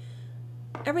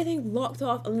 Everything locked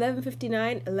off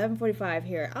 11:59, 11:45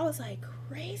 here. I was like,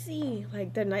 crazy.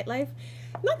 Like, the nightlife...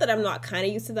 Not that I'm not kind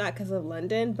of used to that because of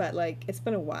London, but, like, it's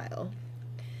been a while.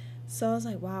 So I was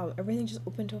like, wow, everything just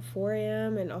open till 4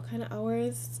 a.m. and all kind of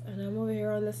hours. And I'm over here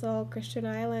on this little Christian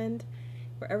island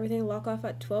where everything lock off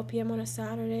at 12 p.m. on a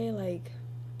Saturday. Like,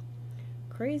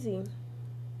 crazy.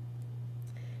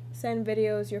 Send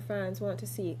videos your fans want to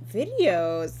see.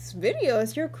 Videos?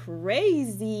 Videos? You're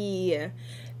crazy.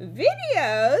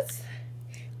 Videos?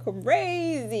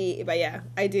 Crazy. But yeah,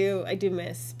 I do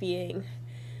miss being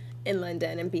in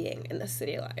London and being in the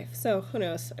city life. So who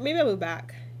knows? Maybe I'll move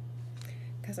back.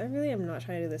 Because I really am not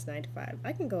trying to do this 9 to 5.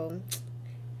 I can go,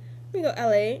 let me go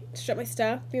LA, strip my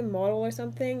stuff, be a model or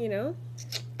something, you know?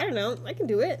 I don't know. I can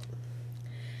do it.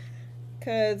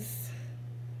 Because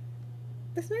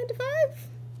this 9 to 5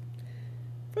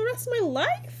 for the rest of my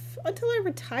life until I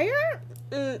retire?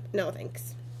 No,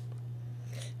 thanks.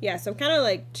 Yeah, so I'm kind of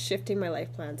like shifting my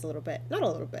life plans a little bit. Not a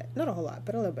little bit. Not a whole lot,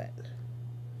 but a little bit.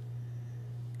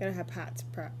 Gonna have Pat's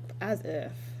prep. As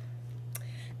if.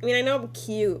 I mean, I know I'm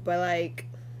cute, but like...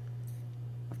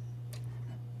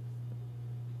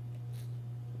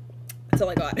 That's all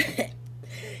I got.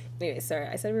 Anyway, sorry.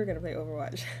 I said we were gonna play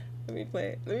Overwatch. Let me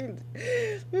play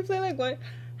like one.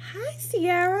 Hi,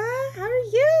 Sierra. How are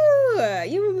you?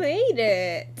 You made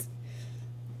it.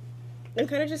 I'm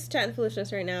kind of just chatting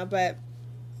foolishness right now, but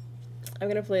I'm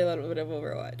gonna play a little bit of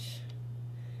Overwatch.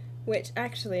 Which,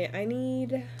 actually, I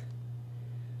need...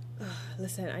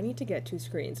 listen, I need to get 2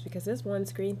 screens because this one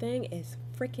screen thing is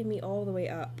freaking me all the way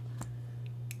up.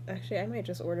 Actually, I might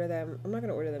just order them. I'm not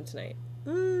gonna order them tonight.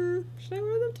 Should I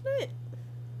order them tonight?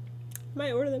 I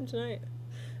might order them tonight.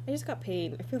 I just got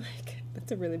paid. I feel like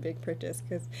that's a really big purchase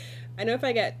because I know if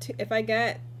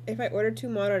I order 2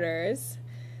 monitors,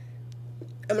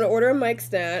 I'm gonna order a mic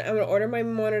stand. I'm gonna order my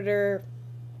monitor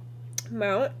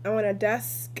mount. I want a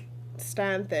desk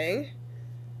stand thing.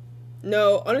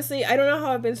 No, honestly, I don't know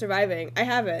how I've been surviving. I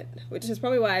haven't, which is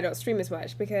probably why I don't stream as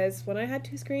much because when I had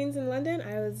 2 screens in London,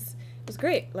 it was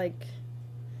great. Like,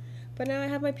 but now I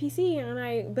have my PC and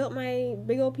I built my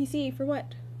big old PC for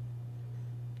what?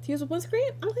 To use with 1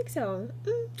 screen? I don't think so. I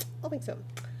don't think so.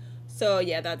 So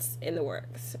yeah, that's in the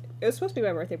works. It was supposed to be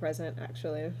my birthday present,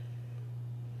 actually.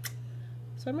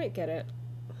 So I might get it.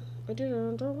 I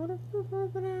didn't.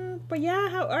 But yeah,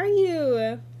 how are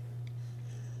you?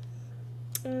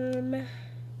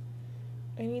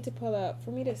 I need to pull up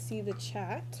for me to see the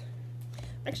chat.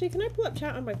 Actually, can I pull up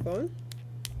chat on my phone?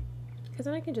 Because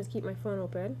then I can just keep my phone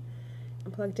open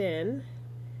and plugged in,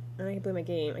 and I can play my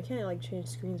game. I can't like change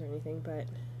screens or anything, but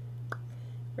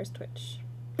where's Twitch?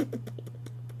 I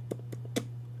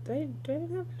don't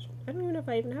even know if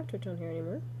I even have Twitch on here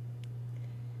anymore.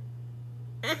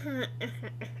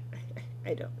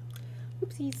 I don't.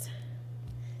 Oopsies.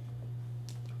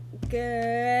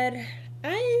 Good.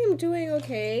 I am doing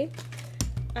okay.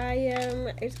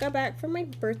 I just got back from my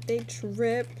birthday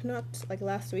trip, not like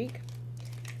last week.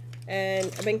 And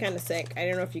I've been kind of sick. I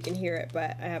don't know if you can hear it,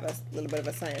 but I have a little bit of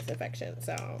a sinus infection.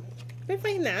 So I've been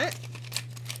fighting that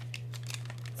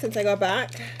since I got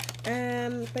back.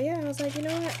 But yeah, I was like, you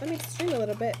know what? Let me stream a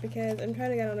little bit because I'm trying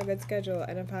to get on a good schedule.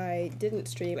 And if I didn't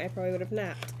stream, I probably would have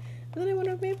napped. And then I wouldn't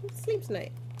have been able to sleep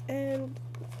tonight. And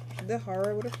the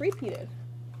horror would have repeated.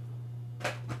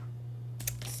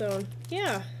 So,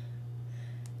 yeah.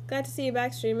 Glad to see you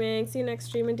back streaming. See you next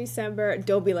stream in December.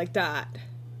 Don't be like that.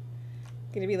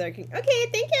 Gonna be lurking. Okay,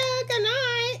 thank you. Good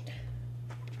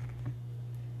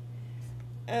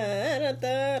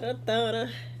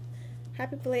night.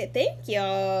 Happy belated. Thank you.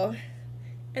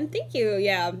 And thank you.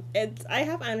 Yeah, I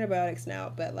have antibiotics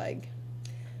now, but like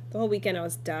the whole weekend I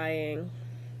was dying.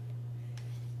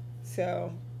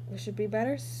 So we should be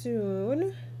better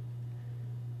soon.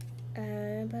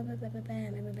 And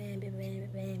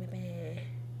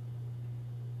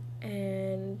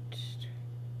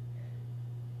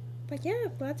but yeah,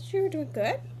 glad that you were doing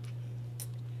good.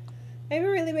 I haven't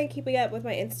really been keeping up with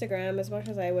my Instagram as much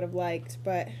as I would have liked,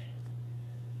 but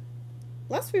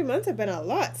last few months have been a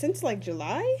lot. Since like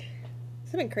July,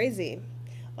 it's been crazy.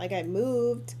 Like I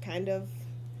moved, kind of,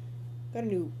 got a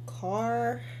new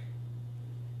car,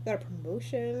 got a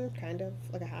promotion, kind of,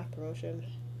 like a half promotion,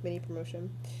 mini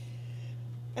promotion.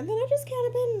 And then I just kind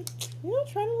of been, you know,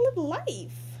 trying to live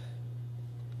life.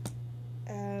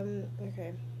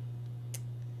 Okay.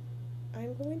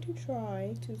 I'm going to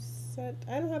try to set...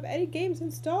 I don't have any games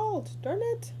installed. Darn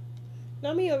it.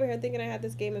 Not me over here thinking I had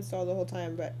this game installed the whole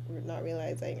time, but not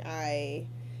realizing I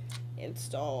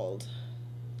installed...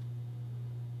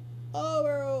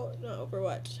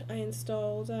 Overwatch. I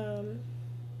installed,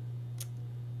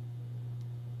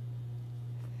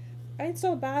 I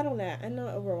installed Battle.net and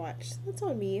not Overwatch. That's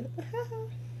on me.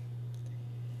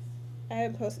 I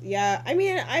haven't posted. Yeah, I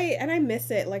mean, I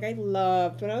miss it. Like, I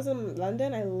loved when I was in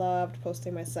London. I loved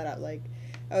posting my setup. Like,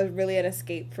 it was really an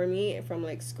escape for me from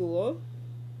like school.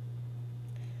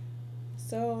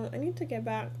 So I need to get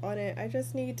back on it. I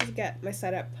just need to get my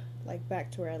setup like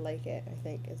back to where I like it. I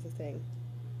think is the thing.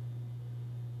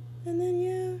 And then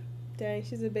yeah, dang,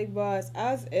 she's a big boss.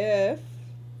 As if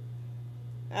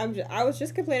I was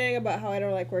just complaining about how I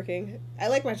don't like working. I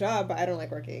like my job, but I don't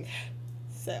like working.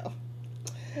 So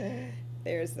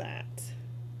there's that.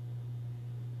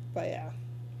 But yeah,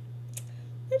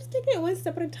 I'm just taking it one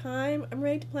step at a time. I'm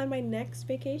ready to plan my next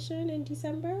vacation in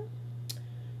December.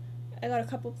 I got a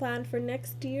couple planned for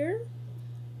next year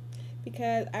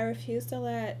because I refuse to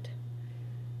let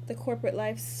the corporate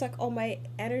life suck all my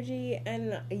energy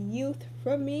and youth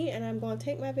from me, and I'm going to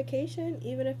take my vacation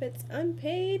even if it's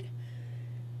unpaid.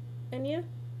 And yeah,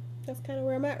 that's kind of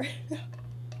where I'm at right now.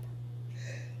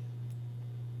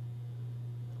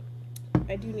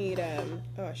 I do need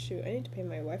oh shoot, I need to pay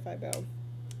my Wi-Fi bill.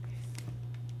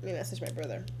 Let me message my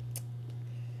brother.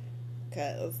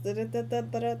 Cause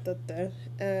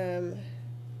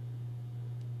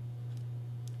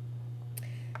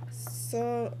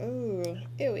so ooh,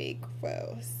 ew,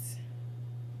 gross.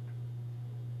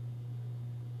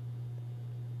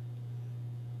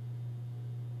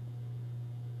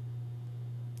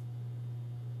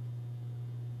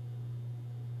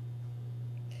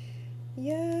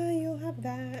 Yeah, you'll have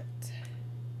that.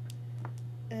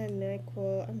 And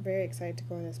NyQuil. I'm very excited to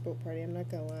go on this boat party, I'm not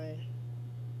gonna lie.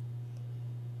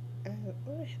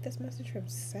 Oh, I hit this message from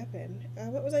 7.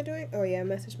 What was I doing? Oh yeah, I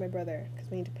messaged my brother because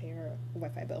we need to pay her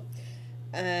Wi-Fi bill.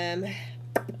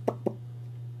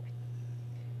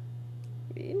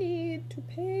 We need to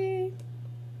pay.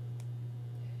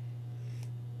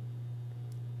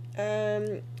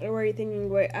 Where are you thinking?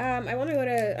 Wait, I want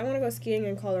to go skiing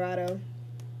in Colorado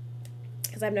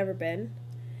because I've never been,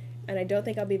 and I don't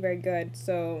think I'll be very good.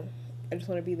 So I just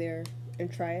want to be there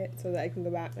and try it so that I can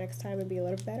go back next time and be a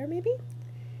little better, maybe.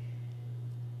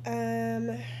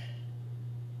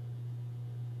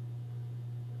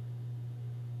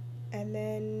 And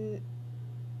then,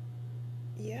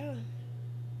 yeah.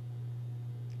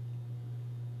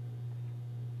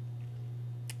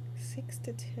 6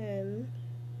 to 10.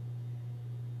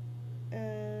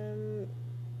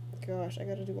 Gosh, I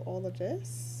gotta do all of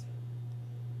this.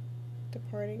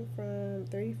 Departing from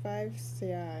 35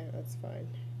 CI, that's fine.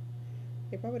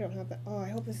 They probably don't have that. Oh, I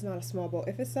hope this is not a small boat.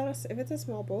 If it's a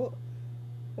small boat,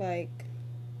 like,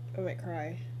 I might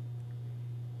cry.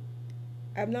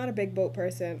 I'm not a big boat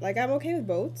person. Like, I'm okay with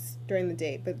boats during the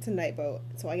day, but it's a night boat,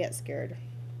 so I get scared.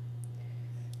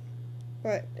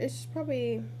 But it's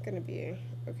probably gonna be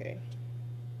okay.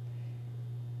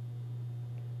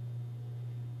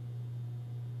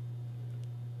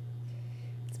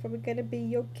 It's probably gonna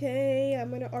be okay.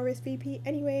 I'm gonna RSVP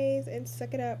anyways and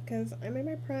suck it up because I'm in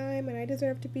my prime and I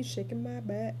deserve to be shaking my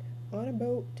butt on a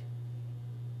boat.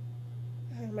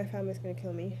 My family's gonna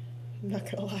kill me. I'm not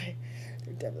gonna lie.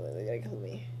 They're definitely gonna kill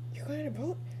me. You're going on a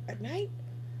boat at night?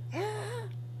 Ah!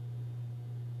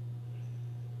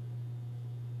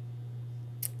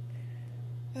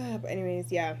 But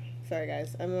anyways, yeah. Sorry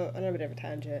guys. I'm on a bit of a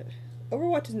tangent.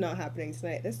 Overwatch is not happening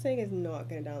tonight. This thing is not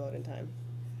gonna download in time.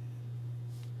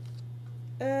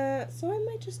 So I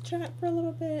might just chat for a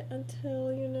little bit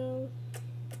until, you know,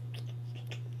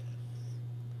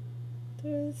 I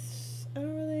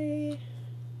don't really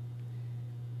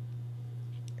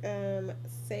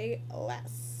say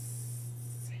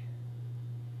less.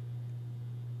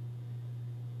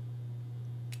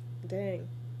 Dang.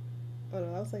 Oh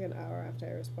no, that was like an hour after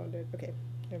I responded. Okay,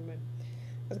 never mind.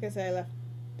 I was gonna say I left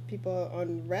people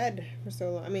on red for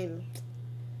so long. I mean,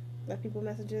 left people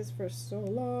messages for so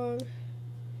long.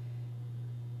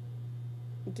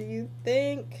 Do you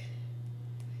think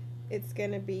it's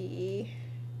gonna be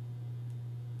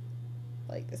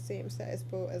like the same size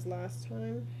boat as last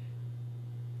time?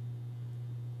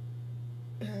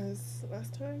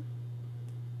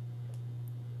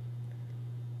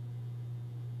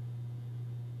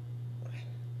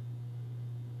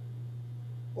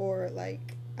 Or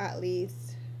like at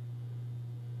least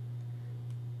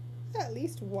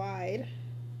wide.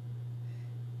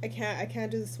 I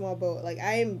can't do the small boat. Like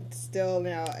I'm still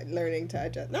now learning to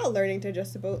adjust. Not learning to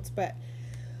adjust the boats, but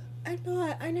I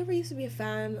never used to be a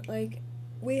fan. Like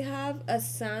we have a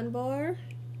sandbar,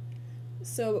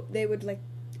 so they would like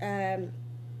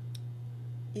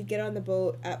you'd get on the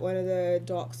boat at one of the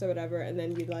docks or whatever, and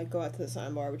then you'd like go out to the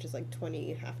sandbar, which is like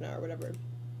 20 half an hour or whatever.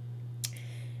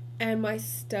 And my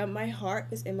heart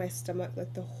was in my stomach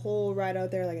like the whole ride out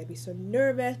there. Like I'd be so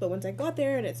nervous, but once I got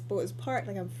there and its boat was parked,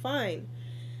 like I'm fine.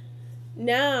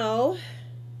 Now,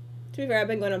 to be fair, I've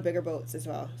been going on bigger boats as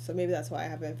well, so maybe that's why I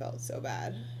haven't felt so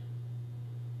bad.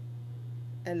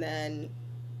 And then,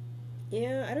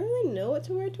 yeah, I don't really know what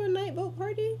to wear to a night boat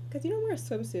party, because you don't wear a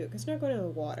swimsuit, because you're not going in the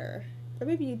water. Or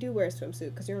maybe you do wear a swimsuit,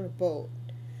 because you're on a boat.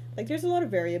 Like, there's a lot of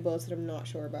variables that I'm not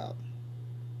sure about.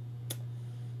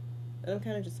 I'm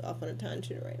kind of just off on a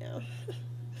tangent right now.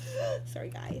 Sorry,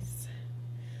 guys.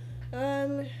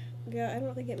 Yeah, I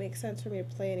don't think it makes sense for me to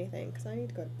play anything because I need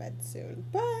to go to bed soon.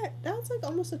 But that's like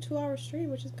almost a 2-hour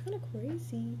stream, which is kind of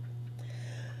crazy.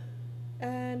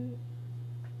 And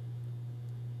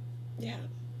yeah,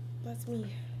 that's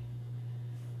me.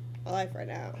 Alive right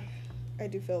now. I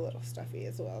do feel a little stuffy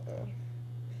as well, though.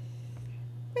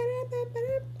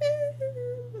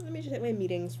 Let me just hit my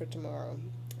meetings for tomorrow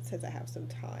since I have some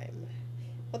time.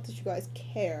 Not that you guys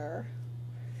care.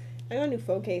 I got a new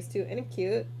phone case too. Isn't it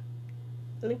cute?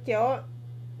 Isn't it cute?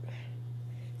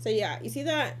 So yeah, you see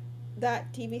that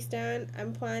TV stand?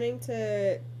 I'm planning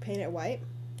to paint it white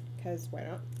because why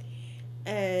not?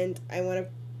 And I want to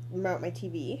mount my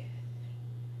TV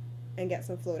and get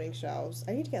some floating shelves.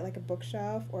 I need to get like a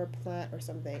bookshelf or a plant or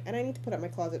something. And I need to put up my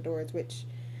closet doors, which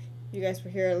you guys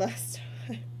were here last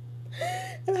time.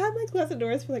 I've had my closet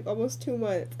doors for like almost 2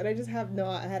 months and I just have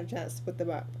not had a chance to put them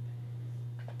up.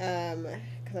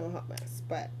 Because I'm a hot mess.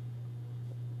 But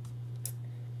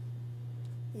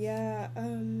yeah,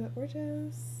 we're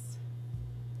just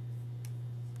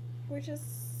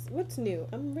what's new?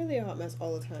 I'm really a hot mess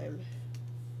all the time.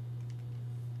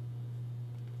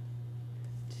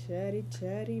 Chatty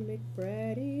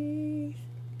McBratty.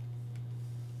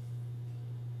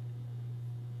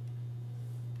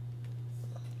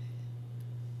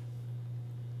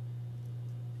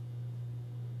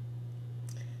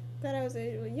 That I was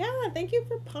able, yeah, thank you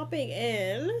for popping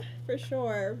in, for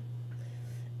sure.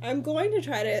 I'm going to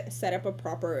try to set up a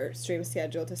proper stream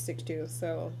schedule to stick to,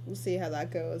 so we'll see how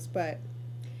that goes, but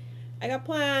I got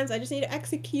plans, I just need to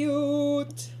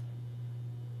execute.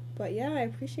 But yeah, I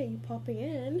appreciate you popping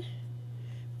in,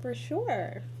 for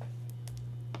sure.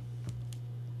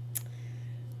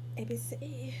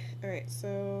 ABC. Alright,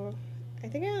 so I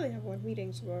think I only have 1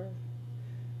 meeting tomorrow.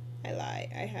 I lie,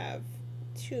 I have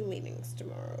 2 meetings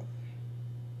tomorrow.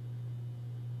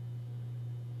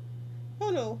 Oh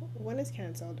no, 1 is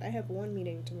cancelled. I have 1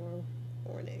 meeting tomorrow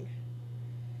morning.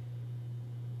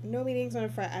 No meetings on a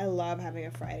Friday. I love having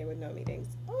a Friday with no meetings.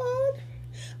 Oh,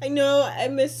 I know, I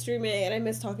miss streaming and I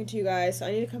miss talking to you guys, so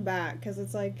I need to come back because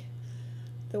it's like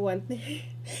the one thing,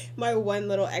 my one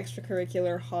little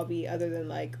extracurricular hobby other than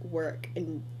like work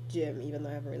and gym, even though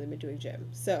I haven't really been doing gym.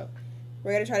 So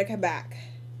we're gonna try to come back.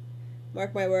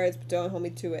 Mark my words, but don't hold me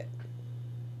to it.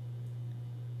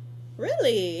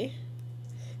 Really?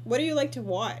 What do you like to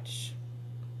watch?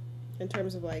 In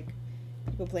terms of like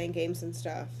people playing games and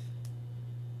stuff.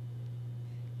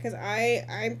 Because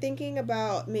I'm thinking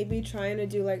about maybe trying to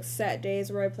do like set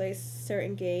days where I play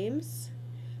certain games.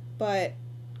 But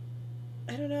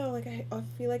I don't know, like I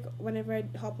feel like whenever I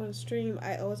hop on stream,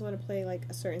 I always want to play like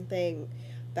a certain thing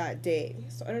that day.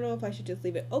 So I don't know if I should just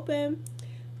leave it open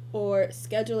or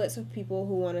schedule it so people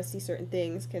who want to see certain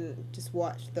things can just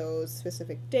watch those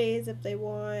specific days if they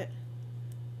want.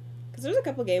 Because there's a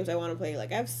couple games I want to play.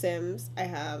 Like I have Sims, I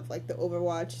have like the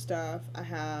Overwatch stuff, I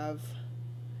have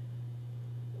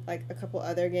like a couple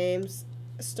other games.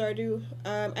 Stardew.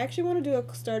 I actually want to do a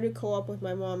Stardew co-op with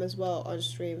my mom as well on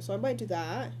stream, so I might do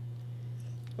that.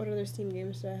 What other Steam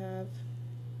games do I have?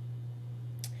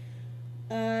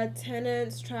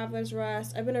 Tenants, Traveler's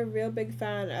Rest. I've been a real big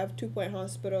fan of 2 Point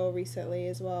Hospital recently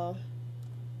as well.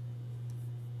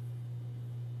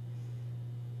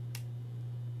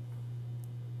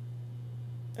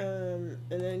 And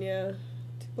then yeah,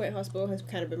 2 Point Hospital has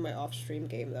kind of been my off-stream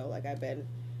game though. Like I've been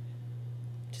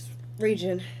just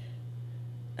raging.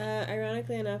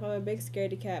 Ironically enough, I'm a big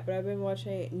scaredy cat, but I've been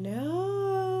watching.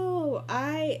 No,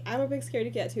 I'm a big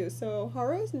scaredy cat too. So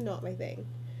horror is not my thing.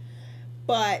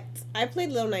 But I played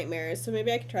Little Nightmares, so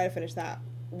maybe I can try to finish that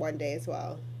one day as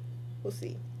well. We'll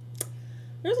see.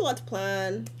 There's a lot to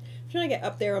plan. I'm trying to get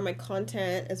up there on my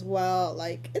content as well.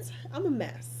 Like I'm a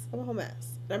mess. I'm a whole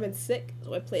mess. And I've been sick,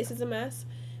 so my place is a mess,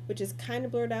 which is kind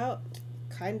of blurred out.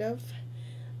 Kind of.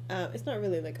 It's not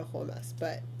really like a whole mess,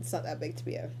 but it's not that big to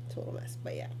be a total mess.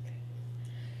 But yeah.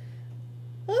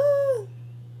 Oh.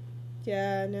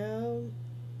 Yeah, no.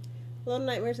 Little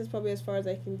Nightmares is probably as far as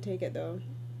I can take it though.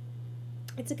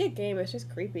 It's a good game, it's just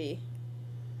creepy.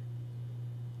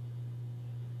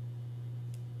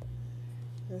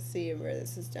 Let's see where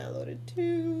this is downloaded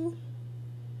to.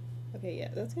 Okay, yeah,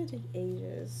 that's gonna take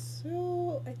ages.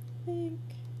 So I think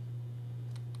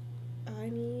I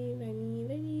need.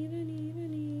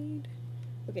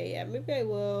 Okay, yeah, maybe I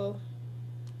will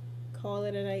call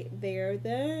it a night there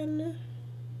then.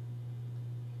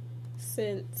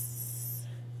 Since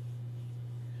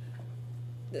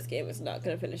this game is not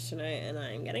gonna finish tonight and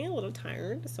I'm getting a little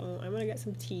tired, so I'm gonna get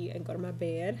some tea and go to my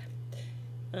bed.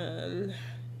 Need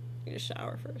a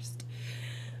shower first.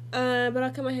 But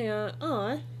I'll come and hang out.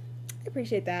 Aw, I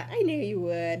appreciate that. I knew you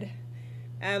would.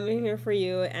 I'm here for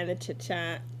you and a chit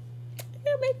chat.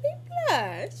 It'll make me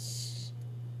blush.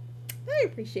 I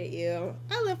appreciate you.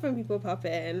 I love when people pop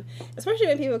in, especially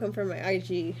when people come from my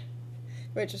IG,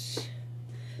 which is,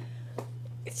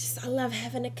 it's just, I love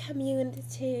having a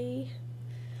community.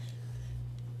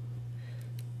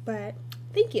 But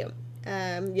thank you.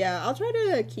 Yeah, I'll try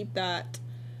to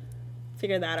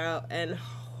figure that out, and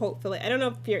hopefully, I don't know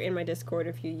if you're in my Discord,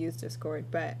 if you use Discord,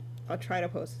 but I'll try to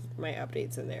post my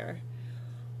updates in there.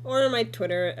 Or on my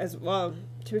Twitter as well.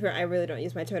 To be fair, I really don't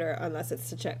use my Twitter unless it's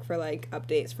to check for, like,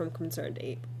 updates from Concerned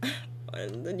Ape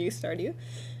on the new Stardew.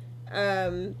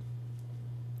 Well,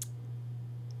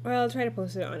 I'll try to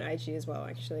post it on IG as well,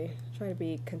 actually. Try to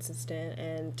be consistent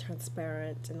and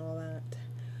transparent and all that.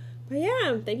 But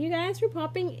yeah, thank you guys for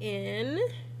popping in.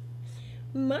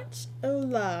 Much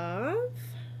love.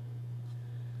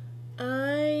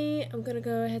 I am gonna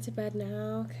go head to bed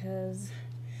now because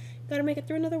gotta make it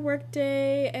through another work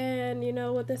day, and you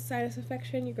know, with this sinus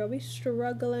infection, you're gonna be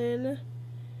struggling.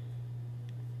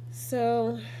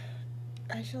 So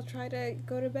I shall try to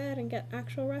go to bed and get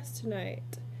actual rest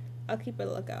tonight. I'll keep a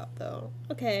lookout though.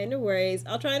 Okay, no worries.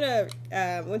 I'll try to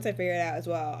once I figure it out as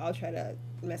well, I'll try to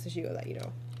message you and let you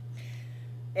know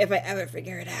if I ever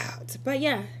figure it out. But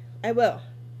yeah, I will.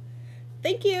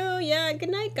 Thank you. Yeah, good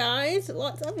night, guys.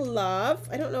 Lots of love.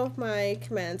 I don't know if my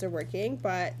commands are working,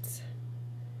 but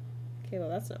okay, well,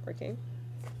 that's not working.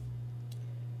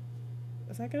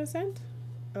 Is that gonna send?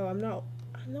 Oh, I'm not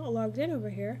logged in over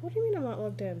here. What do you mean I'm not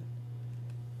logged in?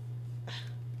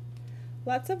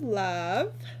 Lots of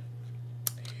love.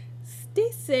 Stay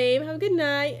safe. Have a good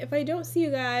night. If I don't see you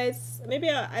guys, maybe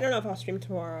I don't know if I'll stream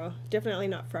tomorrow. Definitely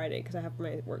not Friday because I have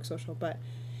my work social, but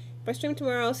if I stream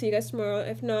tomorrow, I'll see you guys tomorrow.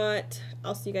 If not,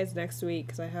 I'll see you guys next week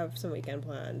because I have some weekend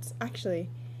plans. Actually,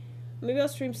 maybe I'll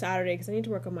stream Saturday because I need to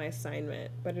work on my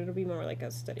assignment, but it'll be more like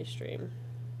a study stream.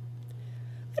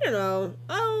 I don't know.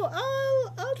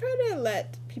 I'll try to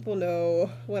let people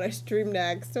know when I stream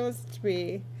next. So it's to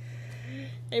be.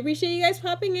 I appreciate you guys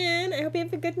popping in. I hope you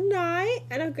have a good night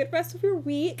and a good rest of your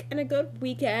week and a good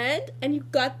weekend. And you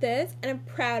got this, and I'm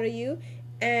proud of you,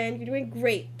 and you're doing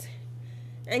great.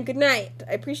 And good night.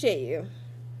 I appreciate you.